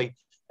certainly,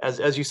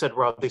 as you said,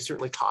 Rob, they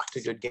certainly talked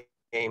a good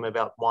game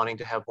about wanting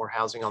to have more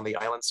housing on the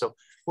island. So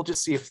we'll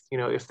just see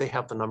if they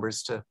have the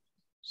numbers to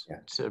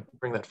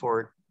bring that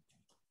forward.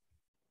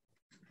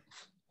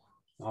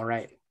 All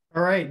right.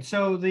 All right.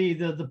 So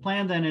the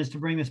plan then is to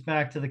bring this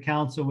back to the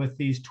council with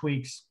these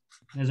tweaks,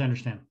 as I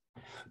understand.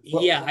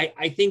 Yeah,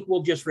 I think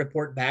we'll just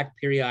report back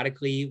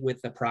periodically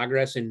with the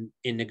progress in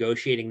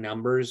negotiating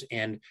numbers.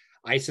 And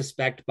I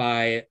suspect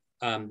by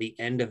the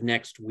end of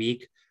next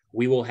week,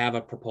 we will have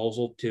a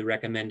proposal to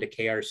recommend to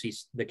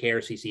the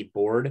KRCC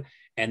board,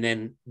 and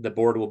then the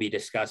board will be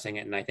discussing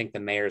it. And I think the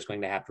mayor is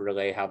going to have to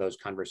relay how those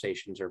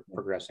conversations are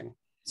progressing.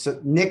 So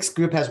Nick's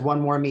group has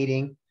one more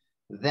meeting.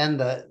 Then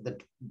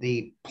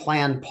the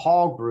Plan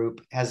Paul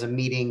group has a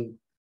meeting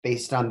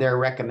based on their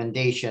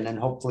recommendation, and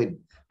hopefully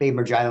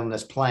Bainbridge Island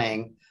is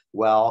playing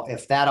well.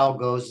 If that all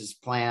goes as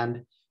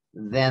planned,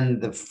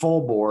 then the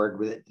full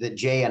board that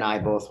Jay and I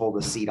both hold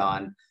a seat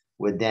on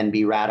would then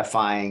be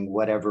ratifying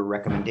whatever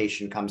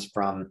recommendation comes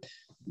from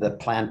the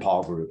Plan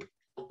Paul group.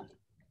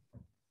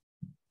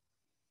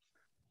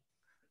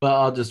 Well,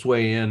 I'll just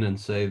weigh in and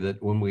say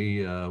that when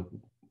we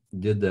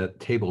did that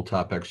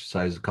tabletop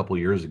exercise a couple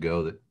of years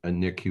ago, that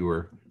Nick, you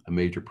were a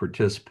major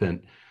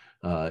participant.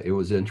 It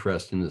was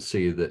interesting to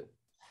see that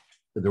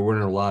there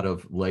weren't a lot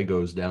of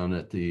Legos down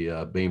at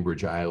the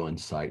Bainbridge Island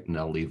site, and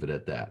I'll leave it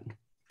at that.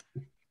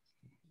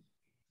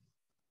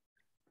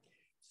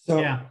 So,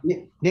 yeah.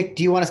 Nick,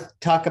 do you want to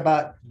talk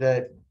about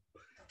the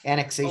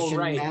annexation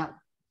map?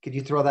 Could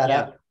you throw that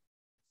up?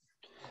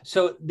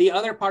 So the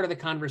other part of the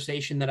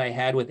conversation that I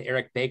had with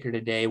Eric Baker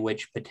today,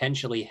 which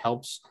potentially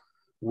helps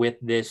with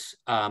this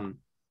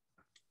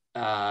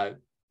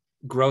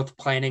growth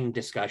planning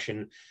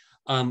discussion,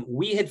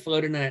 we had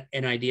floated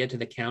an idea to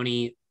the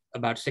county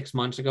about 6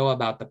 months ago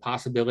about the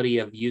possibility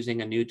of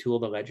using a new tool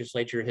the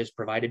legislature has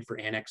provided for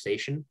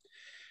annexation.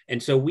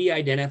 And so we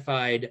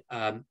identified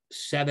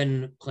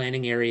 7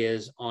 planning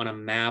areas on a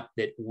map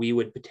that we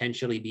would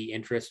potentially be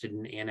interested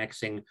in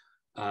annexing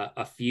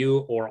a few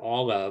or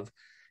all of.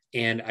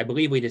 And I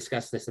believe we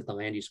discussed this at the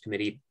Land Use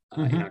Committee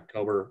in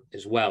October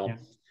as well.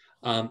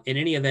 Yeah. In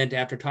any event,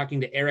 after talking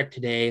to Eric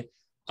today,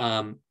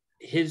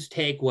 his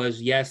take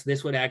was, yes,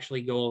 this would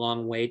actually go a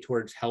long way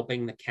towards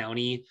helping the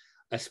county,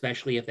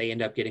 especially if they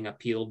end up getting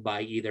appealed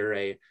by either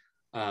a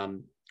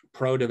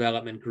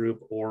pro-development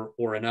group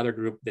or another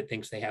group that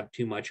thinks they have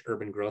too much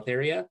urban growth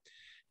area.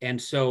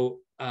 And so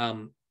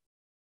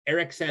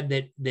Eric said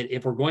that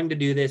if we're going to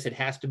do this, it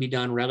has to be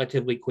done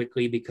relatively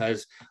quickly,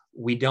 because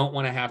we don't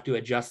want to have to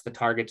adjust the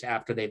targets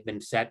after they've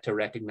been set to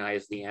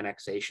recognize the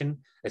annexation.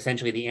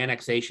 Essentially, the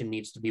annexation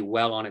needs to be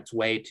well on its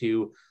way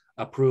to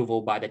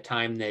approval by the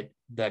time that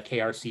the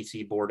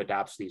KRCC board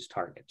adopts these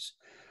targets.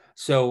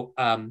 So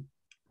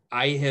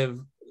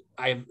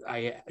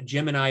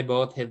Jim and I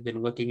both have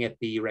been looking at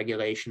the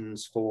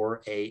regulations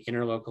for a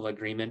interlocal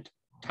agreement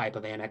type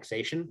of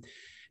annexation.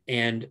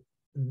 And,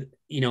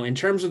 you know, in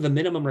terms of the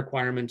minimum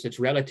requirements, it's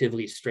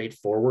relatively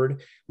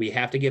straightforward. We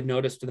have to give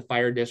notice to the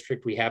fire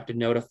district. We have to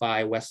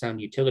notify West Sound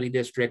Utility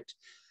District.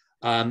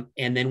 And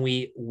then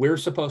we're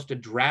supposed to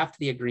draft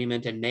the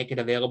agreement and make it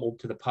available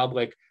to the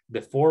public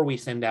before we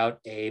send out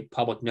a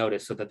public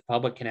notice, so that the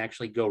public can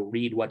actually go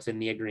read what's in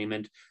the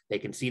agreement. They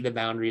can see the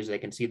boundaries, they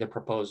can see the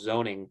proposed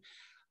zoning.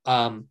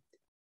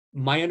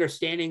 My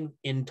understanding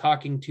in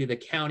talking to the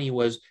county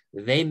was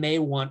they may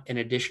want an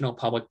additional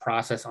public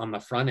process on the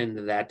front end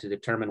of that to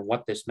determine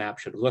what this map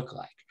should look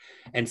like.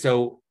 And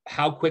so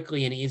how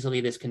quickly and easily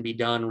this can be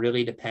done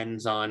really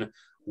depends on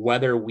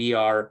whether we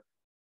are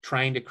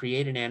trying to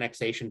create an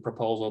annexation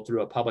proposal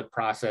through a public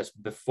process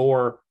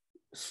before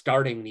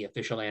starting the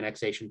official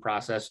annexation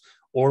process,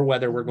 or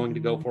whether we're going to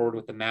go forward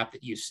with the map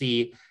that you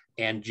see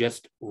and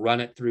just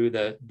run it through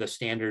the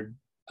standard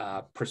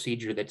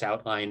procedure that's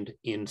outlined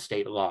in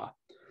state law.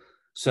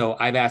 So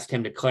I've asked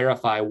him to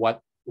clarify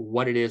what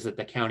it is that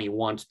the county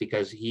wants,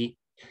 because he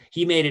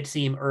made it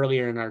seem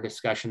earlier in our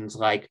discussions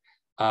like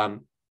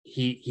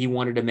he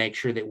wanted to make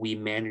sure that we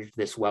managed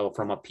this well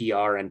from a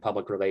PR and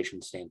public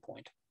relations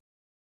standpoint.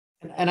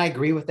 And I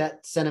agree with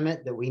that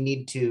sentiment that we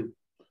need to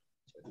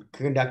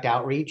conduct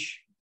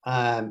outreach.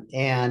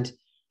 And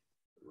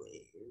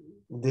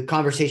the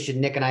conversation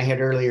Nick and I had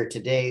earlier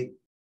today,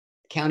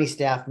 county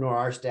staff nor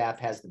our staff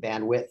has the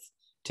bandwidth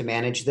to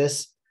manage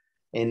this.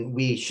 And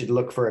we should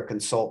look for a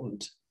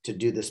consultant to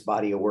do this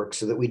body of work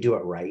so that we do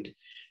it right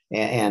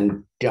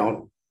and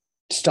don't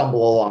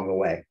stumble along the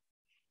way.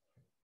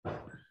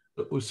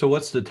 So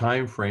what's the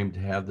time frame to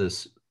have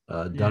this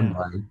done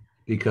by?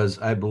 Because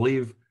I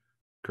believe,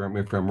 correct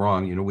me if I'm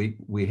wrong, you know,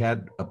 we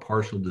had a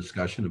partial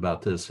discussion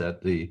about this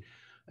at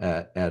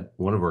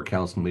one of our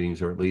council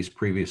meetings, or at least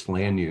previous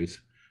land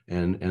use,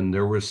 and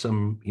there was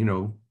some, you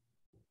know,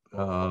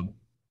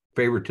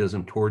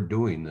 favoritism toward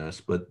doing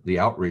this, but the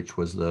outreach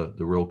was the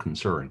real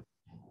concern.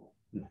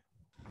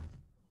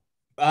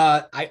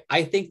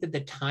 I think that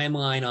the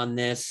timeline on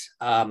this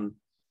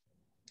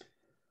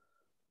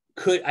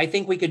I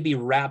think we could be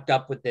wrapped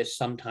up with this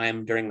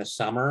sometime during the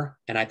summer,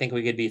 and I think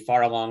we could be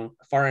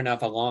far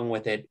enough along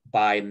with it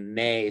by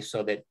May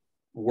so that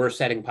we're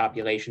setting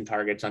population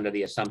targets under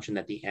the assumption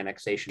that the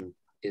annexation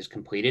is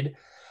completed.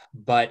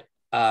 But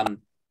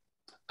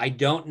I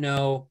don't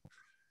know.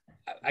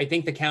 I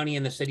think the county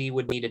and the city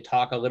would need to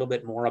talk a little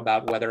bit more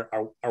about whether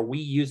are we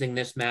using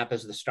this map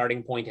as the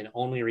starting point and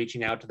only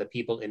reaching out to the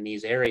people in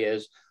these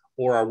areas,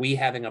 or are we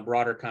having a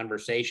broader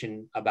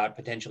conversation about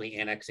potentially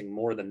annexing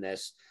more than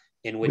this?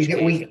 In which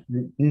case,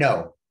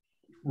 no,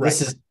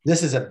 right.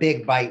 This is a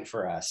big bite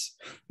for us.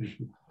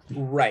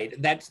 Right.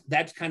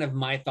 That's kind of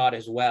my thought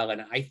as well.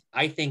 And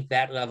I think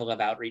that level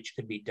of outreach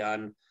could be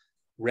done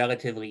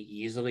relatively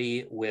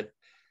easily with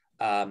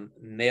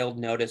mailed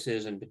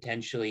notices and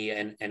potentially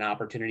an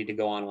opportunity to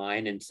go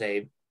online and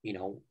say, you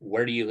know,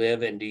 where do you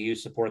live and do you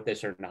support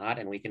this or not?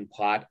 And we can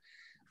plot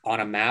on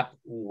a map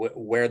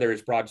where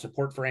there's broad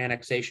support for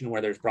annexation,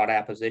 where there's broad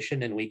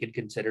opposition, and we could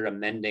consider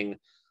amending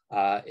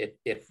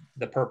if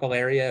the purple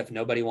area, if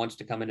nobody wants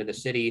to come into the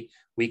city,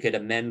 we could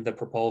amend the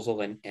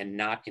proposal and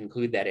not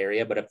include that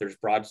area. But if there's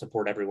broad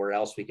support everywhere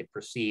else, we could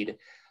proceed.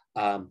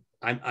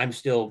 I'm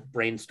still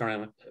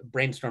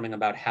brainstorming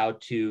about how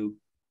to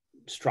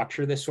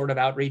structure this sort of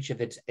outreach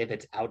if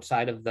it's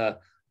outside of the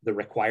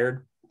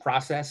required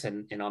process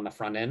and on the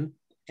front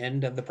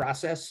end of the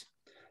process.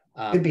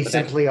 Could be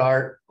simply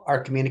our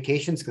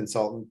communications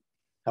consultant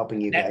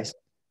helping you guys.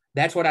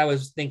 That's what I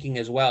was thinking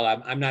as well.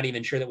 I'm not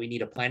even sure that we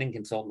need a planning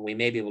consultant. We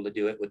may be able to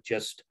do it with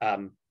just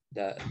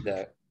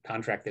the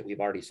contract that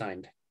we've already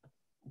signed.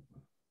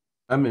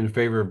 I'm in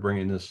favor of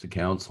bringing this to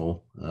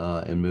council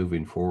and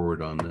moving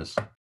forward on this.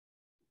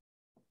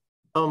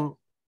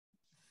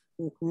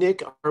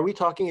 Nick, are we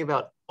talking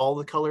about all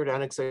the colored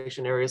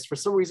annexation areas? For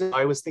some reason,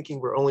 I was thinking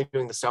we're only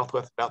doing the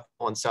Southwest Bethel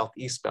and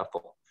Southeast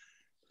Bethel,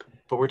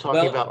 but we're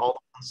talking about all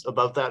the ones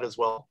above that as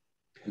well.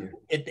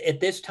 At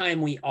this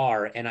time we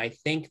are, and I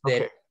think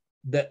that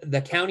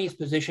the county's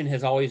position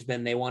has always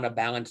been they want a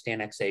balanced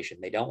annexation.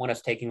 They don't want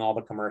us taking all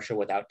the commercial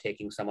without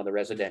taking some of the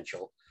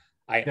residential.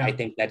 I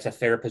think that's a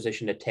fair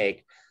position to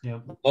take. Yeah.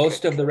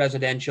 Most of the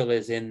residential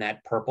is in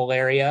that purple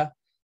area.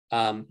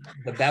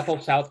 The Bethel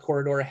South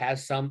corridor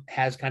has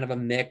kind of a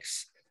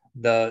mix.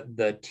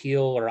 The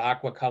teal or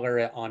aqua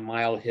color on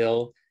Mile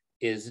Hill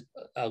is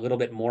a little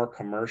bit more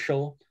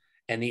commercial.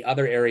 And the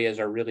other areas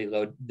are really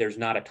low. There's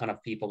not a ton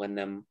of people in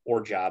them or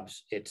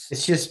jobs.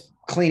 It's just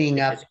cleaning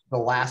up the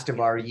last of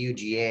our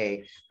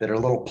UGA that are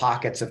little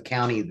pockets of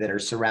county that are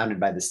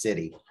surrounded by the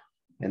city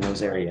in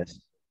those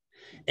areas.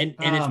 And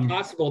it's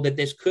possible that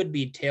this could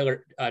be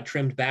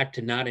trimmed back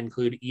to not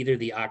include either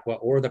the aqua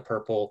or the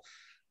purple,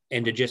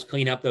 and to just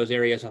clean up those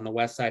areas on the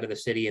west side of the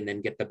city and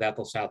then get the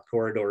Bethel South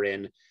corridor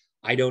in.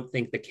 I don't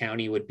think the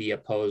county would be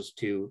opposed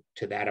to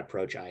that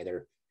approach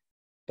either,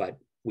 but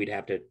we'd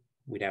have to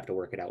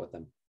work it out with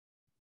them.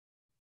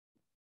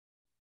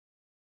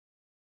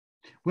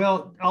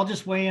 Well, I'll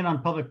just weigh in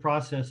on public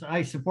process.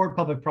 I support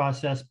public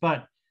process,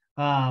 but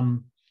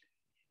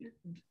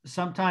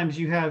sometimes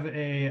you have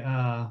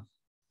an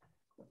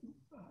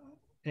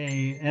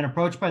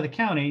approach by the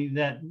county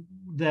that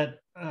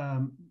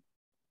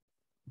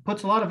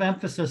puts a lot of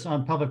emphasis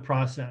on public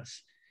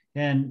process,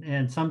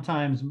 and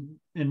sometimes,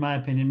 in my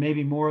opinion,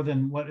 maybe more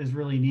than what is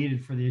really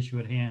needed for the issue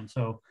at hand.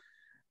 So,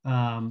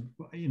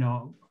 you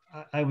know,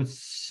 I would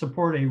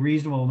support a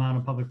reasonable amount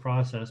of public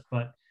process,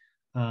 but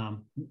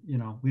you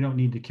know, we don't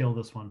need to kill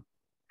this one.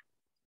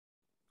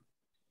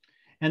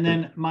 And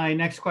then my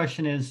next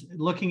question is,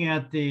 looking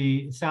at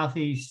the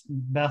Southeast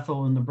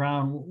Bethel and the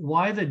Brown,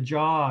 why the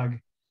jog?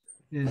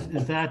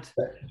 Is that?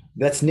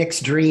 That's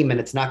Nick's dream, and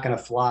it's not going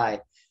to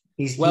fly.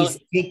 He's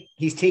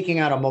taking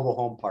out a mobile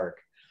home park.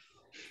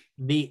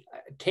 The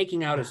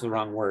taking out is the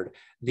wrong word.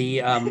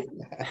 The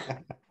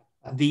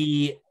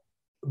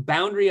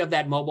boundary of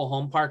that mobile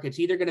home park, it's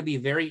either going to be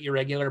very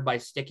irregular by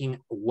sticking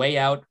way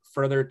out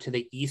further to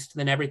the east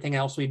than everything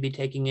else we'd be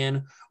taking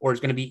in, or it's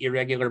going to be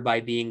irregular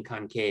by being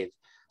concave.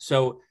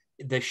 So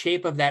the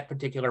shape of that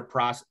particular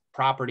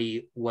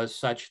property was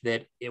such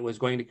that it was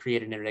going to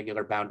create an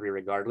irregular boundary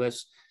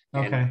regardless.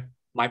 Okay. And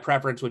my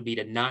preference would be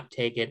to not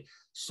take it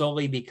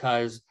solely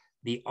because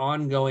the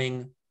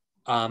ongoing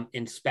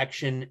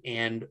inspection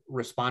and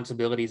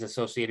responsibilities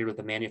associated with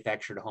the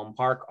manufactured home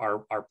park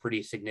are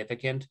pretty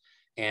significant.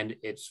 And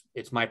it's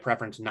my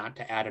preference not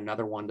to add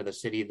another one to the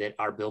city that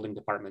our building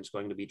department is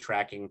going to be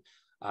tracking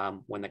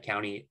when the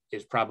county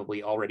is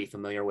probably already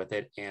familiar with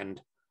it. And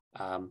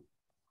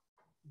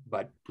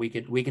but we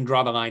can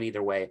draw the line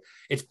either way.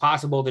 It's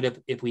possible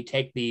that if we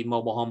take the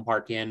mobile home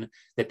park in,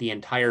 that the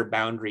entire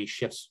boundary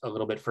shifts a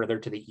little bit further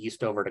to the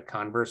east over to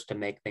Converse to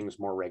make things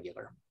more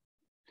regular.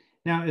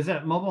 Now, is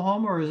that mobile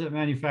home or is it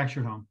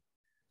manufactured home?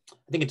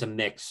 I think it's a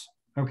mix.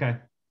 Okay.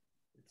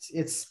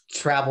 It's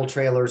travel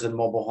trailers and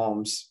mobile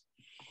homes.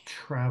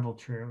 Travel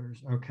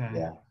trailers. Okay.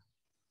 Yeah.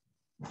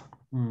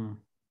 All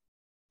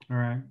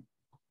right.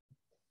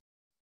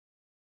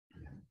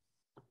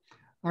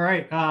 All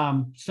right.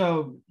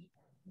 So,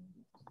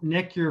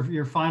 Nick,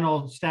 your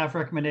final staff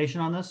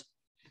recommendation on this?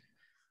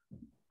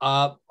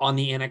 On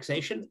the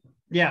annexation?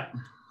 Yeah.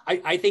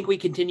 I think we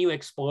continue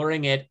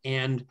exploring it.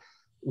 And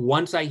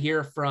once I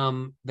hear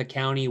from the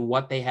county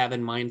what they have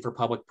in mind for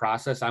public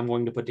process, I'm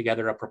going to put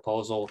together a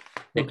proposal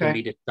that can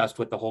be discussed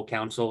with the whole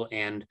council,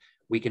 and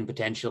we can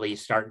potentially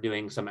start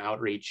doing some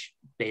outreach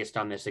based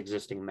on this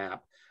existing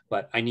map.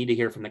 But I need to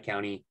hear from the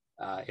county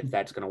if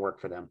that's going to work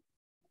for them.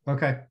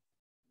 Okay.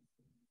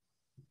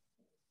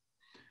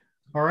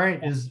 All right.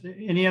 Is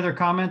any other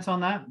comments on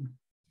that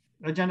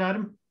agenda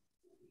item?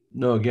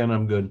 No, again,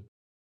 I'm good.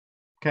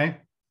 Okay.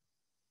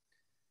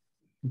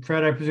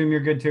 Fred, I presume you're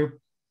good too?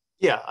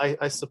 Yeah,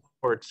 I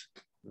support.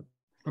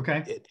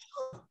 Okay. It.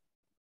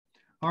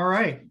 All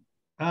right.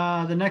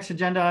 The next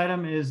agenda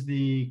item is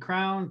the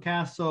Crown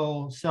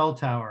Castle cell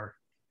tower.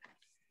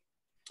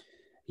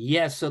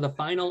 Yes, so the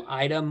final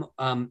item,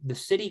 the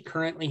city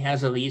currently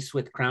has a lease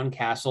with Crown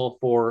Castle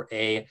for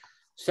a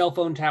cell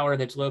phone tower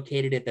that's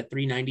located at the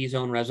 390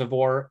 zone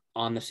reservoir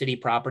on the city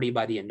property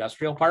by the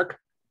industrial park.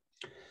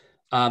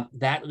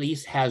 That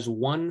lease has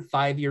 1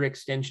 5-year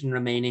extension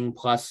remaining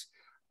plus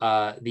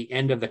the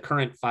end of the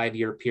current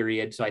 5-year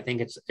period. So I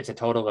think it's a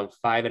total of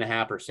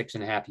 5.5 or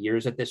 6.5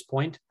 years at this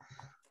point.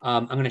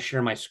 I'm going to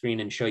share my screen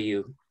and show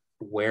you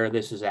where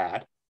this is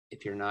at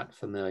if you're not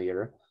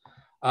familiar.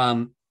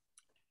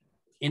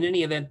 In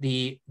any event,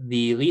 the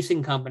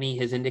leasing company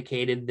has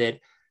indicated that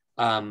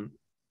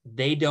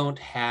they don't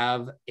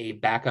have a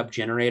backup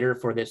generator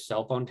for this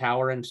cell phone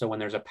tower. And so when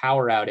there's a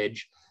power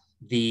outage,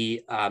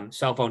 the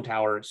cell phone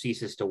tower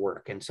ceases to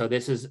work. And so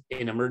this is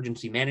an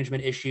emergency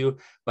management issue,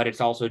 but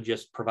it's also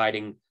just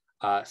providing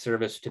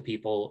service to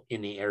people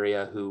in the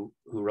area who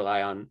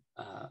rely on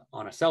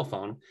a cell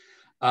phone.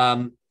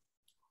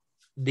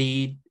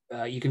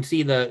 You can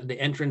see the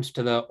entrance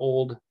to the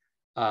old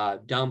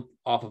dump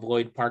off of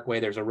Lloyd Parkway.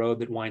 There's a road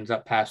that winds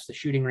up past the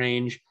shooting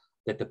range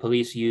that the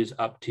police use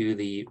up to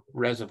the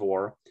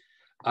reservoir.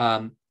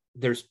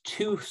 There's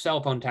 2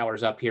 cell phone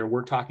towers up here.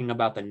 We're talking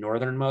about the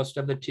northernmost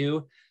of the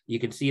 2. You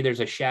can see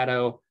there's a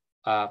shadow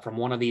from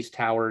one of these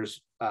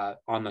towers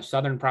on the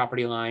southern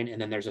property line,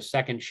 and then there's a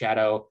second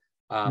shadow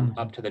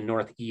up to the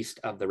northeast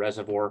of the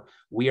reservoir.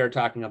 We are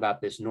talking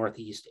about this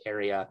northeast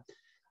area.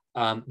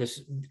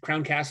 This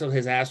Crown Castle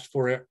has asked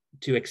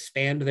to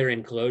expand their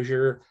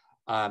enclosure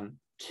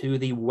to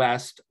the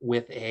west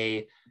with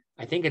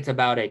I think it's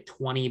about a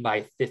 20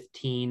 by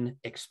 15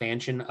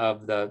 expansion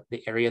of the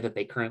area that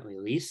they currently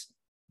lease.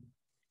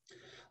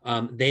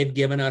 They've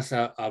given us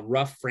a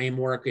rough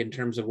framework in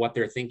terms of what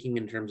they're thinking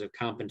in terms of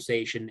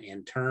compensation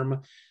and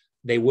term.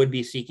 They would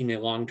be seeking a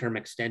long-term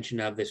extension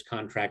of this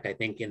contract, I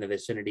think in the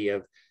vicinity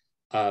of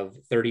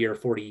 30 or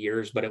 40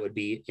 years, but it would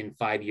be in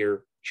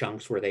 5-year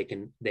chunks where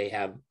they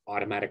have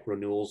automatic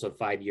renewals of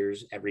 5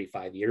 years every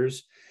 5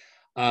 years.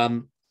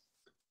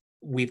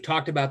 We've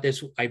talked about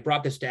this. I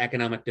brought this to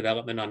economic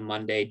development on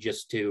Monday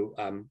just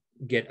to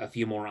get a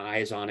few more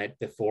eyes on it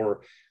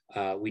before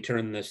we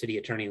turn the city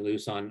attorney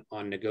loose on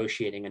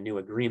negotiating a new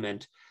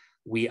agreement.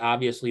 We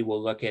obviously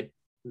will look at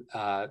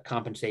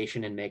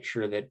compensation and make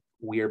sure that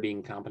we are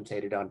being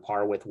compensated on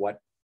par with what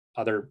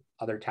other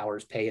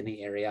towers pay in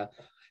the area.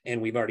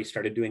 And we've already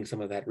started doing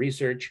some of that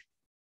research.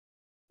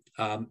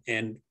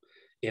 And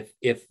if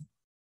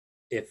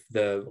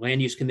the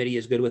land use committee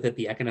is good with it,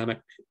 the economic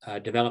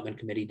development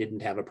committee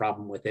didn't have a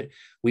problem with it,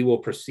 we will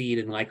proceed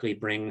and likely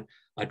bring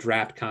a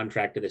draft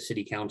contract to the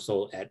city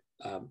council at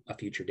a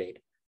future date.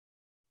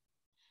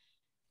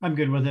 I'm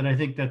good with it. I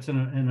think that's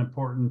an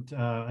important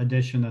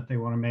addition that they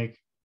want to make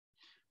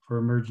for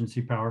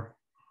emergency power.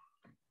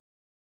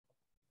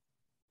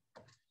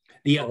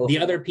 The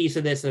other piece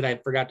of this that I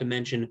forgot to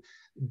mention,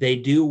 they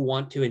do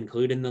want to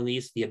include in the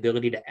lease the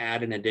ability to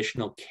add an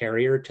additional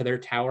carrier to their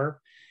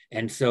tower.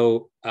 And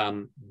so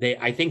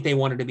I think they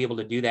wanted to be able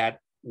to do that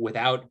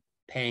without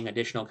paying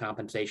additional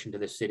compensation to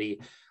the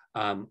city.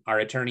 Our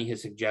attorney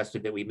has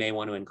suggested that we may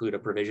want to include a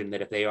provision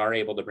that if they are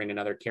able to bring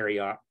another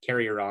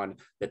carrier on,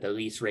 that the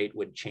lease rate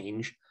would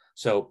change.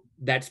 So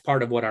that's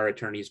part of what our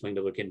attorney is going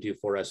to look into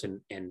for us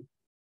and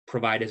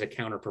provide as a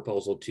counter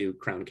proposal to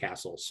Crown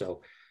Castle.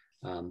 So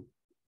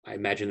I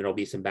imagine there'll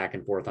be some back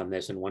and forth on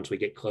this. And once we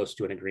get close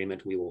to an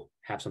agreement, we will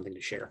have something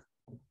to share.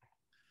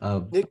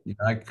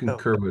 I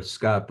concur with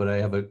Scott,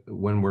 but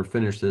when we're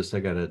finished this, I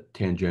got a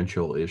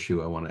tangential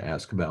issue I want to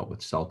ask about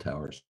with cell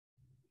towers.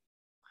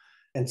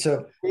 And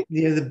so, I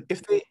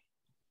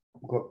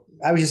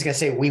was just going to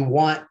say, we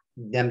want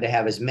them to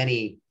have as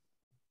many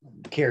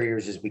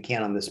carriers as we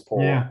can on this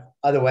pole. Yeah.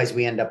 Otherwise,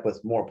 we end up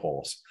with more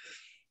poles.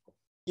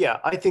 Yeah,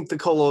 I think the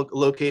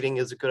co-locating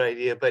is a good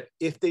idea, but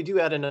if they do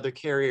add another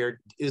carrier,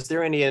 is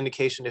there any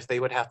indication if they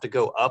would have to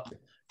go up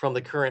from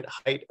the current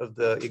height of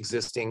the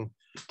existing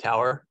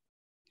tower?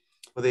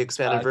 Will they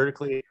expand it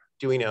vertically?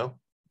 Do we know?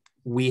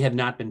 We have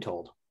not been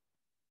told.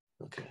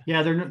 Okay.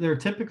 Yeah, there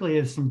typically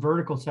is some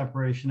vertical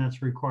separation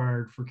that's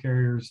required for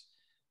carriers,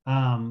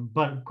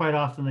 but quite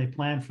often they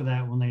plan for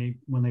that when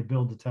they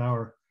build the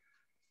tower.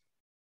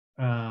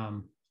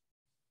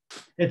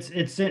 It's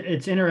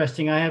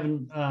interesting. I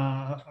haven't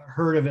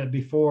heard of it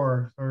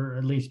before, or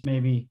at least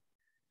maybe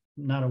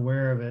not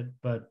aware of it,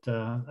 but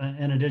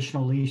an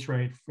additional lease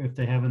rate if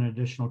they have an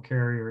additional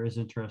carrier is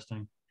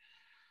interesting.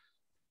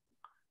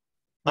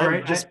 All I'm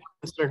right, just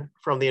concerned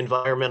from the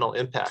environmental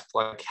impact,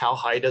 like how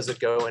high does it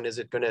go, and is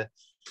it going to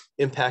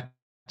impact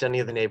any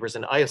of the neighbors?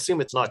 And I assume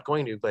it's not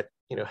going to, but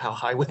how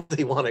high would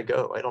they want to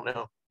go? I don't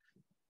know.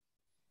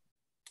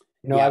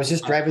 I was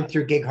just driving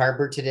through Gig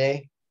Harbor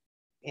today,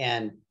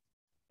 and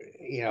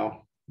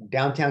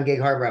downtown Gig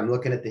Harbor, I'm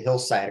looking at the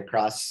hillside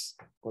across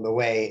the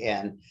way,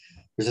 and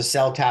there's a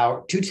cell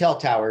tower, 2 cell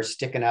towers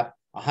sticking up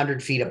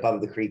 100 feet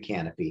above the creek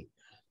canopy.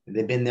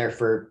 They've been there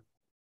for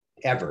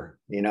ever,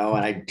 and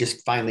I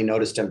just finally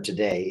noticed them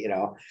today.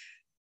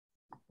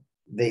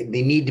 They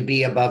need to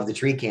be above the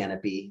tree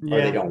canopy or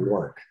they don't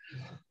work.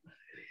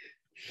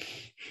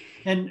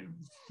 And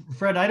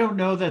Fred, I don't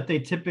know that they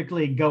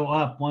typically go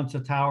up once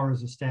a tower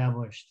is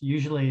established.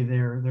 Usually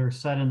they're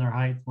set in their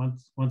height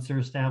once they're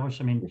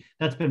established. I mean,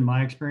 that's been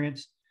my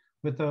experience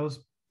with those.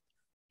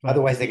 But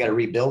otherwise, they got to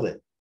rebuild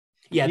it.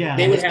 Yeah,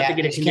 they would have to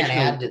get a conditional. You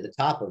can't add to the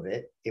top of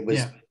it. It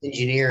was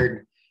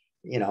engineered,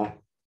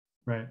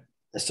 right,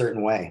 a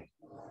certain way.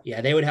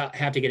 Yeah, they would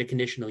have to get a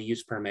conditional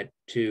use permit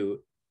to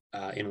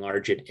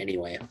enlarge it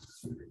anyway.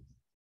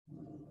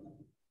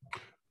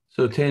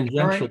 So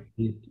tangentially,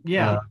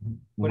 right.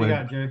 What do you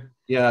got, Jay?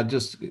 Yeah,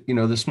 just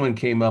this one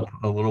came up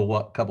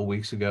a couple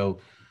weeks ago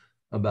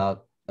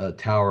about a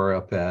tower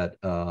up at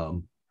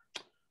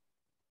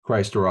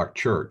Christ Rock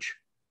Church,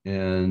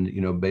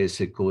 and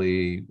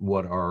basically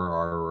what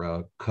are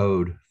our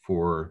code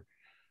for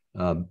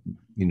I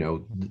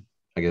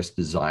guess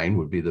design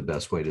would be the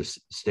best way to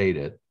state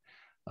it.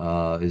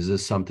 Is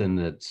this something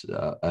that's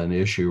an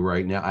issue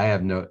right now? I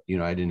have no,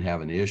 I didn't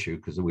have an issue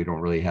because we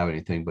don't really have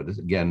anything, but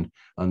again,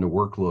 on the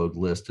workload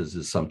list, is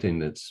this something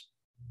that's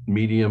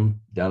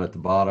medium down at the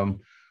bottom?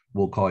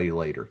 We'll call you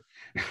later.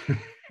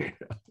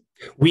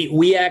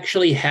 We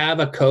actually have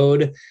a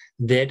code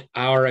that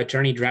our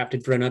attorney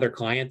drafted for another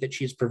client that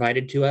she's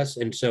provided to us.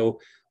 And so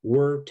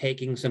we're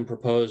taking some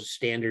proposed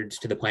standards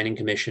to the Planning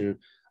Commission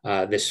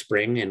this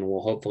spring, and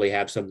we'll hopefully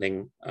have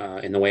something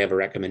in the way of a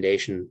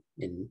recommendation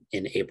in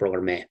April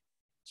or May.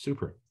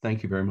 Super.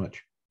 Thank you very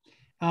much.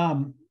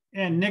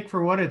 And Nick,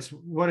 for what it's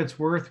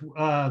worth,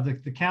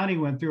 the county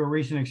went through a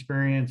recent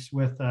experience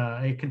with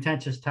a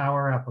contentious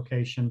tower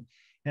application,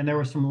 and there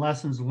were some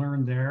lessons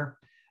learned there,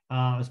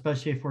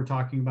 especially if we're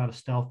talking about a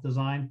stealth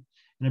design.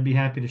 And I'd be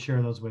happy to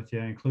share those with you,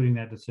 including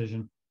that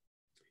decision.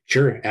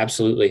 Sure,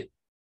 absolutely.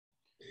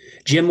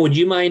 Jim, would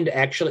you mind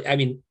actually,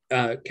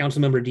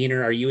 Councilmember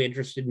Diener, are you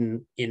interested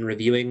in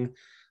reviewing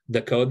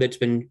the code that's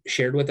been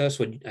shared with us?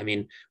 Would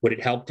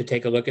it help to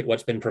take a look at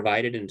what's been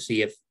provided and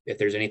see if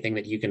there's anything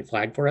that you can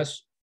flag for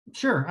us?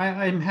 Sure,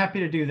 I'm happy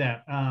to do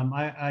that.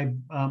 I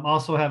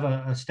also have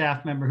a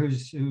staff member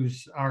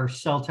who's our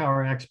cell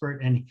tower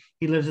expert, and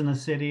he lives in the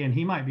city, and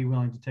he might be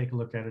willing to take a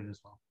look at it as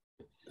well.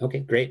 Okay,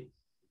 great.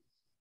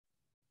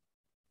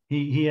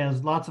 He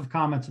has lots of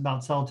comments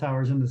about cell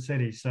towers in the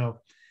city, so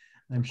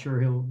I'm sure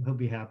he'll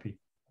be happy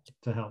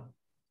to help.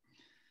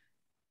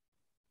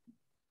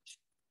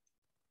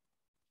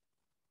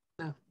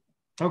 No.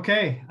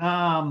 Okay.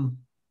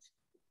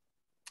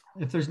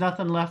 If there's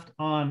nothing left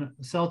on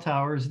cell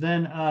towers,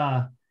 then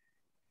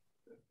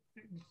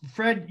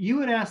Fred, you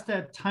would ask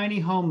that tiny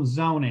home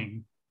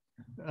zoning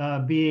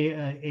be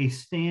a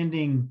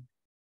standing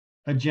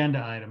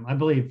agenda item. I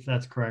believe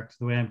that's correct,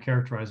 the way I'm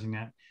characterizing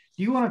that.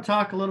 Do you want to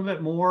talk a little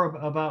bit more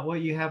about what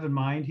you have in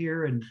mind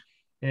here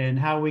and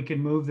how we can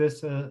move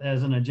this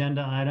as an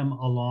agenda item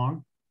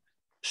along?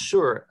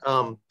 Sure.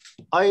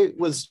 I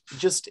was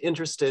just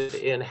interested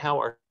in how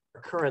our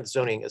current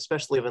zoning,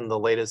 especially given the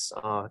latest,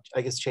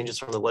 changes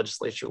from the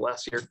legislature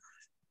last year,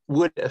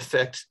 would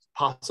affect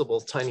possible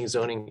tiny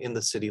zoning in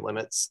the city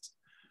limits.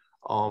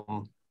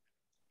 So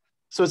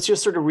it's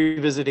just sort of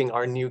revisiting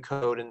our new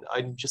code, and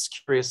I'm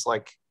just curious,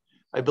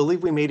 I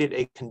believe we made it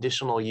a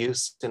conditional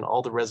use in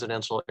all the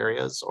residential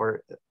areas,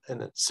 or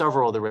in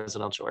several of the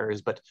residential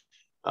areas, but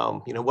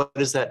what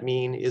does that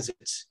mean? Is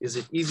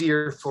it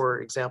easier,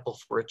 for example,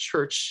 for a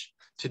church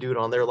to do it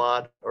on their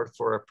lot, or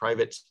for a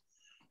private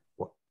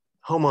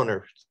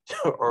homeowner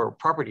or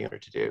property owner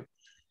to do?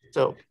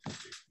 So,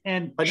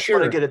 and I just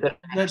want to get a better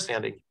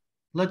understanding.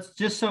 Let's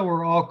just, so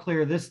we're all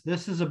clear, this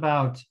is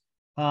about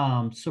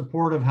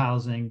supportive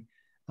housing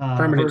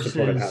permanent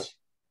supportive housing,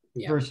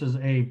 versus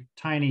a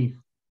tiny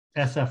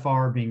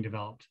SFR being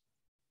developed.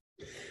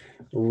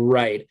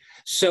 Right.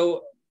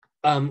 So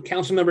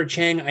Councilmember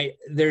Chang,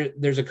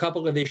 there's a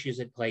couple of issues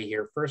at play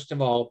here. First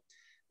of all,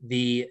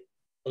 the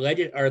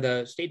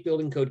State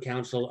Building Code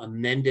Council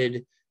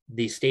amended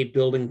the state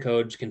building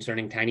codes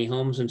concerning tiny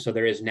homes, and so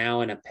there is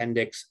now an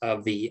appendix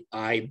of the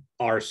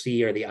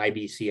IRC or the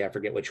IBC, I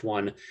forget which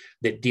one,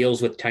 that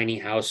deals with tiny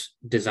house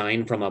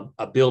design from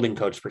a building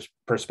codes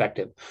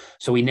perspective.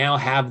 So we now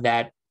have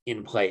that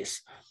in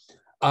place.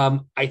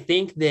 I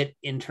think that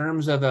in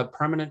terms of a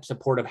permanent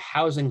supportive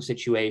housing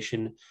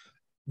situation,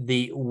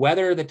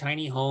 whether the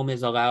tiny home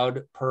is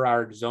allowed per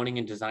our zoning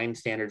and design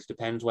standards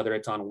depends whether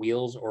it's on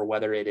wheels or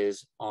whether it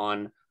is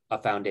on a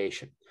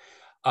foundation.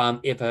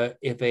 If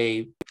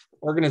a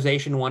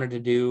organization wanted to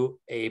do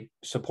a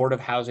supportive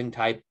housing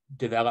type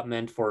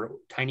development for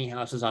tiny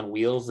houses on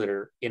wheels that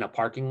are in a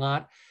parking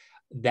lot,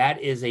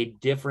 that is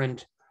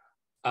different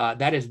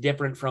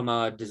from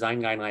a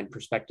design guideline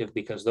perspective,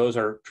 because those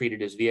are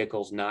treated as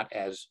vehicles, not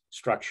as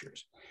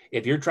structures.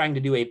 If you're trying to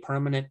do a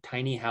permanent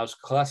tiny house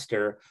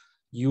cluster,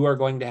 you are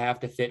going to have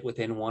to fit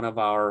within one of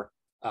our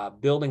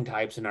building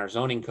types in our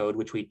zoning code,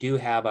 which we do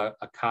have a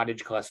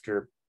cottage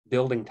cluster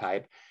building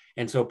type.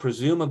 And so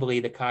presumably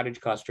the cottage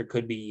cluster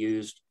could be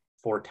used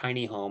for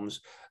tiny homes,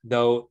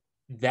 though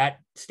that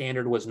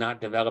standard was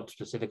not developed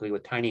specifically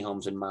with tiny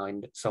homes in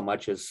mind so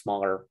much as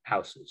smaller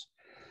houses.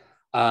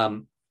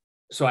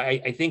 So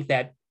I think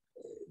that,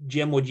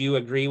 Jim, would you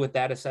agree with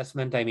that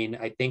assessment? I mean,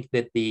 I think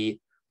that the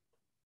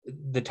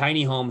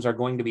tiny homes are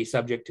going to be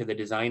subject to the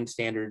design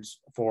standards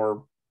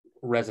for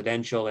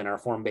residential in our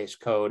form-based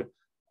code,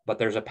 but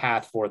there's a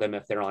path for them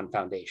if they're on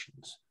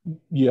foundations.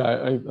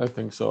 Yeah, I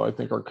think so. I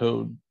think our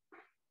code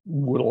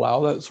would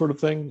allow that sort of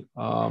thing.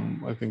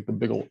 I think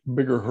the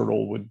bigger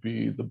hurdle would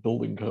be the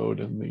building code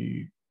and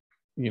the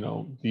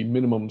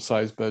minimum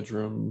size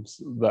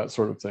bedrooms, that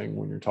sort of thing,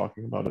 when you're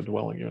talking about a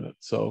dwelling unit.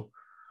 So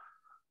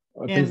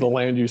I think the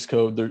land use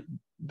code,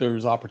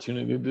 there's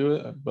opportunity to do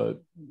it,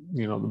 but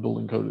the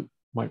building code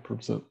might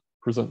present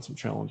some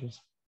challenges.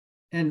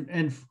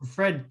 And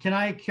Fred, can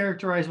I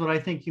characterize what I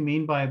think you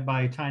mean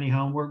by tiny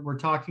home? We're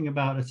talking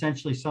about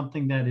essentially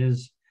something that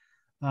is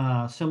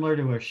similar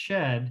to a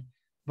shed,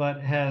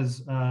 but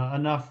has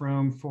enough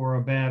room for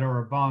a bed or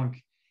a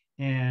bunk,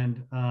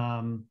 and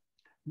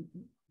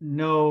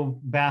no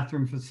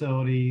bathroom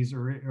facilities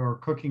or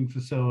cooking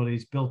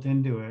facilities built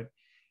into it,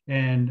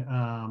 and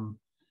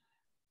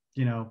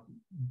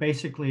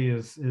basically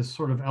is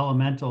sort of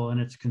elemental in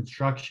its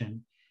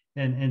construction.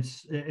 And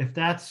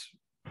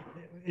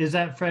is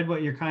that, Fred,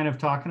 what you're kind of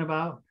talking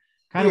about?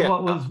 Kind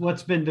of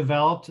what's been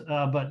developed,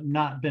 but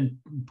not been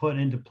put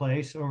into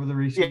place over the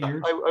recent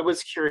years? I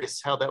was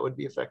curious how that would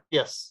be affected.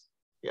 Yes.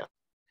 Yeah.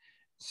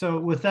 So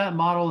with that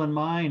model in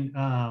mind,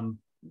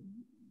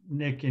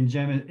 Nick and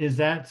Jim, is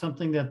that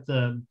something that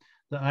the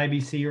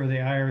IBC or the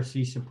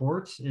IRC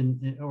supports,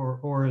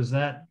 or is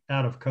that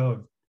out of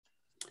code?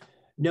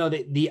 No,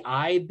 the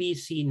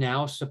IBC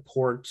now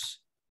supports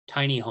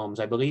tiny homes.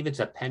 I believe it's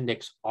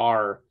Appendix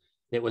R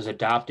that was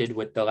adopted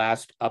with the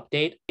last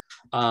update.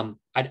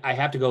 I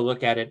have to go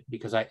look at it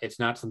because it's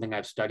not something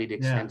I've studied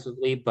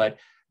extensively, but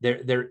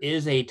there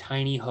is a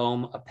tiny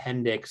home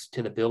appendix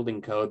to the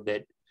building code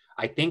that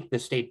I think the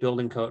State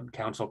Building Code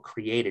Council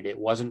created. It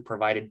wasn't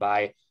provided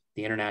by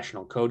the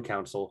International Code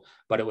Council,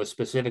 but it was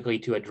specifically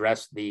to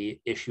address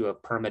the issue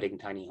of permitting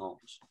tiny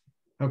homes.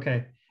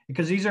 Okay,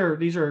 because these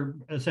are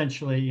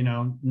essentially,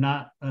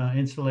 not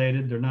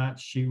insulated. They're not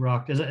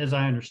sheetrocked, as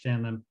I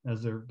understand them,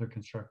 as they're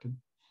constructed.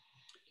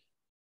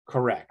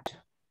 Correct.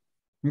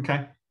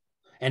 Okay.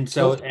 And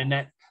so,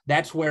 and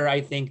that's where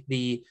I think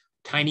the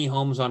tiny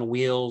homes on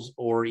wheels,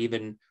 or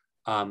even,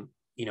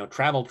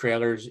 travel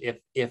trailers,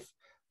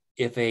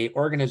 if a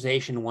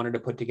organization wanted to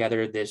put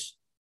together this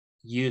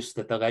use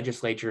that the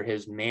legislature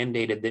has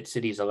mandated that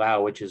cities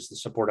allow, which is the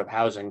supportive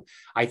housing,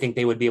 I think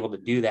they would be able to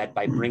do that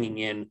by bringing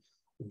in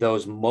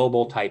those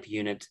mobile type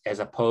units as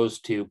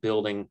opposed to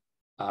building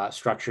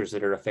structures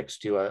that are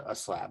affixed to a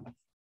slab.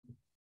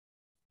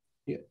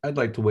 Yeah, I'd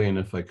like to weigh in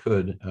if I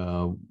could.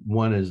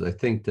 One is, I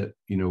think that,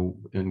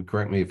 and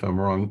correct me if I'm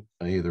wrong,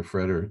 either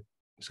Fred or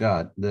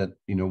Scott, that,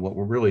 what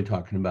we're really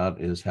talking about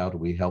is how do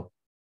we help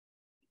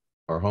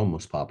our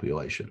homeless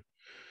population?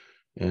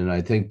 And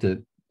I think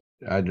that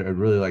I'd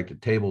really like to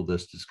table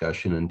this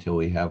discussion until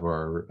we have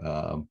our,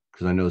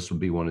 because I know this will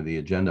be one of the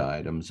agenda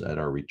items at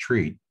our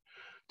retreat,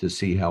 to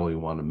see how we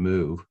want to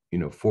move,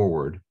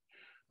 forward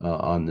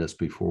on this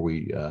before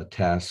we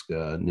task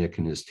Nick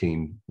and his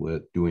team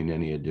with doing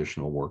any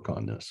additional work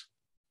on this.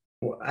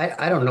 Well,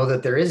 I don't know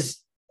that there is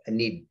a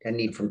need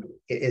from,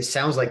 it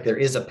sounds like there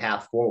is a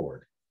path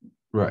forward.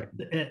 Right.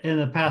 And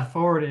the path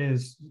forward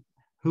is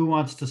who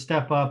wants to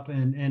step up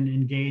and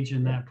engage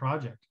in that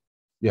project.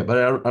 Yeah, but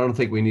I don't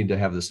think we need to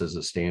have this as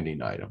a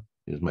standing item,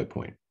 is my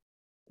point.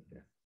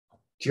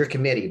 It's your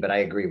committee, but I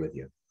agree with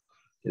you.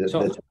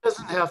 So it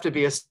doesn't have to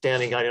be a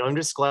standing item. I'm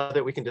just glad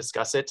that we can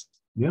discuss it.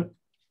 Yeah.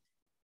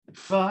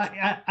 Well,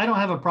 I don't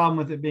have a problem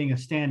with it being a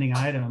standing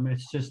item.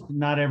 It's just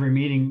not every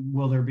meeting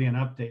will there be an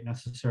update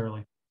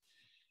necessarily.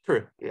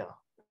 True. Yeah.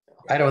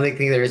 I don't think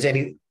there is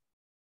any.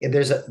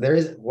 There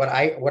is what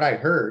I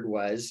heard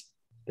was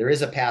there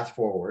is a path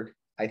forward.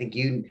 I think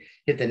you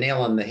hit the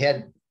nail on the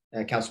head,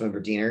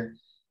 Councilmember Diener,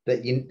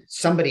 that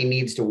somebody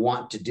needs to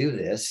want to do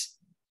this,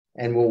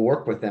 and we'll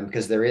work with them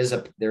because there is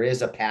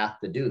a path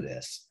to do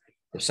this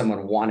if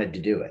someone wanted to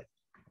do it.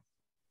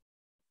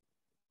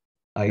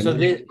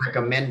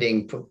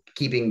 Recommending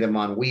keeping them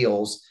on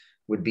wheels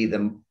would be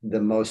the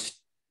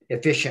most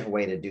efficient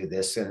way to do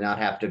this and not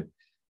have to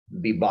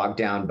be bogged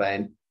down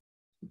by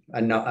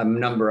a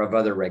number of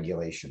other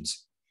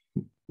regulations.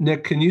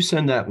 Nick, can you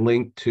send that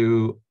link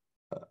to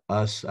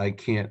us? I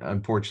can't,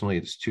 unfortunately,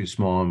 it's too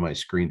small on my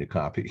screen to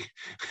copy.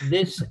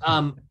 This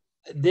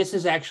This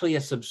is actually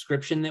a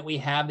subscription that we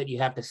have that you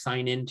have to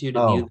sign into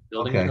to view the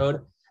building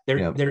code.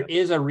 There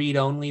is a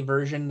read-only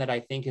version that I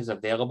think is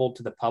available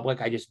to the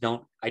public. I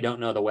don't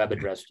know the web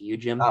address. To you,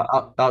 Jim?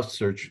 I'll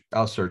search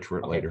for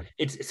it later.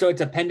 It's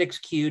Appendix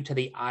Q to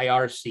the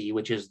IRC,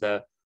 which is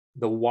the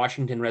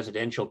Washington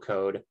Residential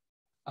Code.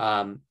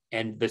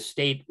 And the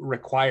state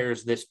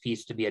requires this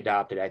piece to be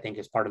adopted. I think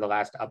as part of the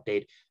last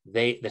update,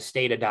 the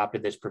state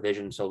adopted this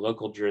provision, so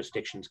local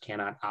jurisdictions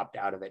cannot opt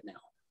out of it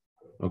now.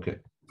 Okay,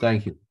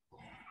 thank you.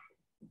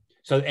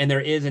 So, and there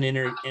is an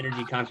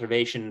energy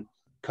conservation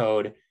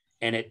code,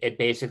 and it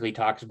basically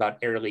talks about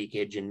air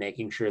leakage and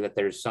making sure that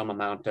there's some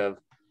amount of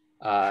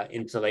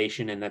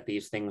insulation and that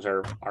these things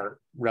are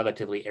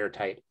relatively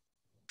airtight.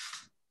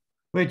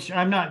 Which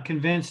I'm not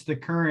convinced the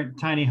current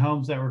tiny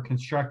homes that were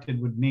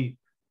constructed would meet.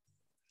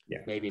 Yeah,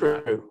 maybe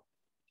true. not.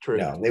 True.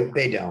 No,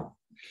 they don't.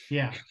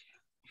 Yeah.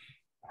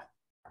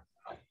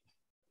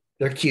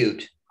 They're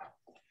cute.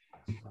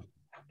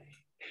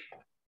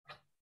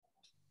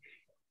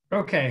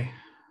 Okay.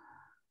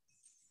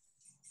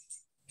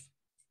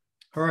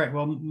 All right.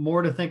 Well,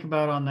 more to think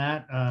about on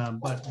that,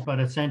 but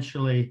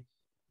essentially,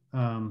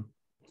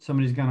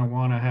 somebody's going to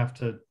want to have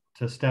to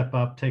step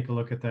up, take a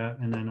look at that,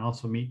 and then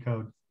also meet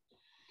code.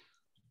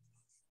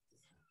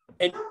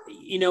 And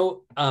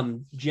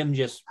Jim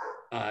just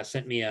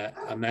sent me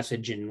a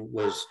message and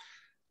was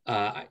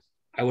I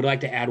would like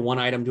to add one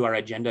item to our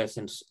agenda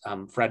since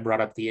Fred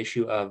brought up the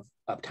issue of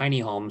tiny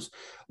homes.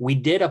 We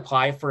did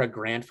apply for a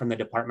grant from the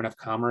Department of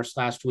Commerce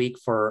last week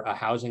for a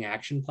housing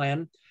action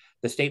plan.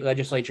 The state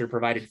legislature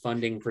provided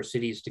funding for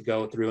cities to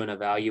go through and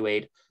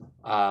evaluate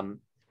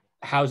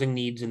housing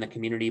needs in the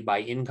community by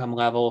income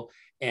level.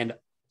 And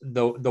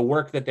the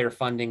work that they're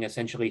funding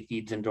essentially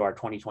feeds into our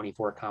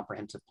 2024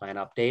 comprehensive plan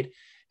update.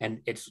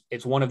 And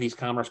it's one of these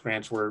commerce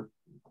grants where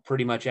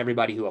pretty much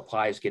everybody who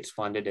applies gets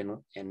funded,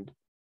 and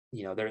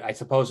I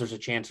suppose there's a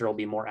chance there will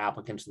be more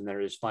applicants than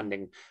there is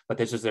funding, but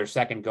this is their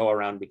second go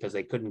around because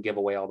they couldn't give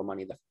away all the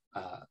money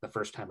the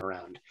first time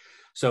around.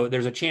 So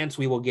there's a chance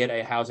we will get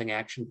a housing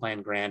action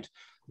plan grant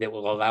that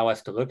will allow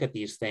us to look at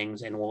these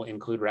things and will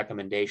include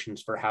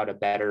recommendations for how to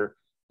better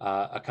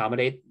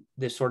accommodate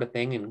this sort of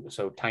thing. And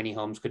so tiny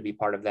homes could be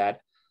part of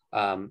that,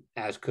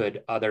 as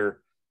could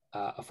other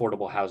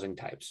affordable housing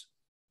types.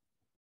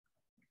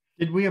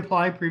 Did we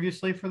apply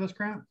previously for this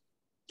grant?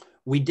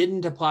 We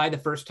didn't apply the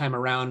first time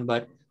around,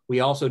 but we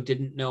also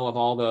didn't know of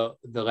all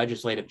the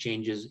legislative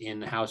changes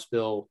in House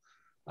Bill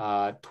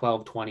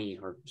 1220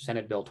 or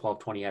Senate Bill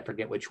 1220, I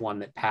forget which one,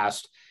 that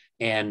passed,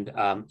 and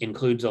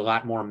includes a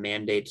lot more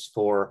mandates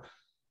for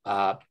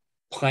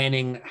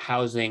planning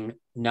housing,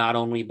 not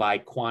only by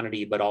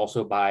quantity, but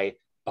also by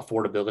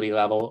affordability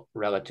level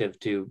relative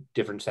to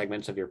different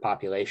segments of your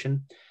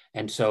population.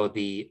 And so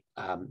the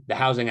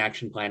housing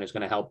action plan is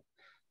going to help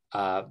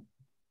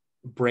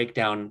break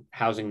down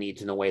housing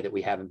needs in a way that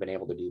we haven't been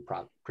able to do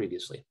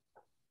previously.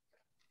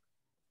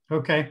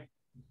 Okay.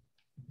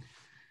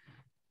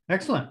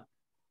 Excellent.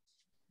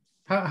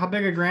 How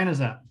big a grant is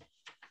that?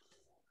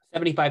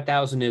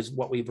 75,000 is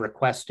what we've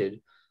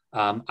requested.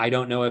 I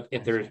don't know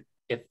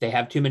if they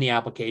have too many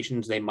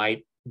applications, they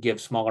might give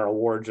smaller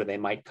awards or they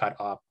might cut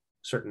off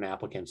certain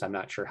applicants. I'm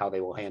not sure how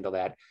they will handle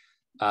that.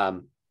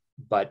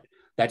 But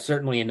that's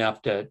certainly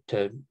enough to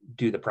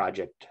do the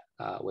project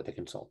with a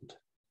consultant.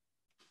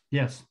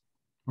 Yes.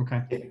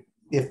 Okay.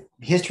 If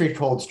history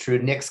holds true,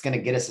 Nick's going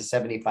to get us a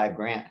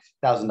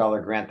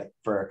 $75,000 grant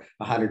for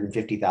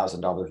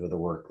 $150,000 worth of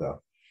work,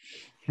 though.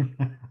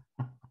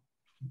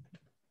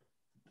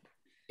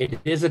 It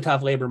is a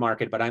tough labor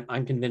market, but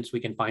I'm convinced we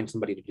can find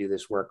somebody to do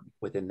this work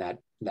within that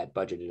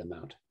budgeted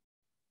amount.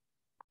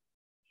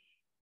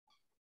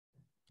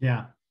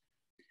 Yeah.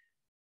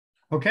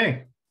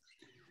 Okay.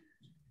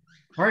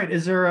 All right.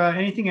 Is there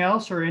anything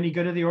else or any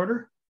good of the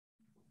order?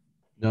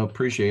 No,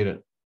 appreciate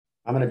it.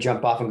 I'm going to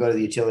jump off and go to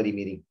the utility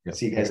meeting. Yep.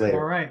 See you guys later.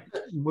 All right.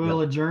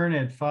 We'll adjourn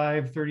at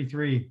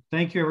 5:33.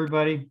 Thank you,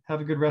 everybody. Have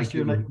a good rest of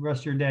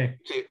your day.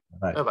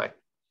 Bye-bye.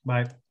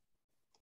 Bye.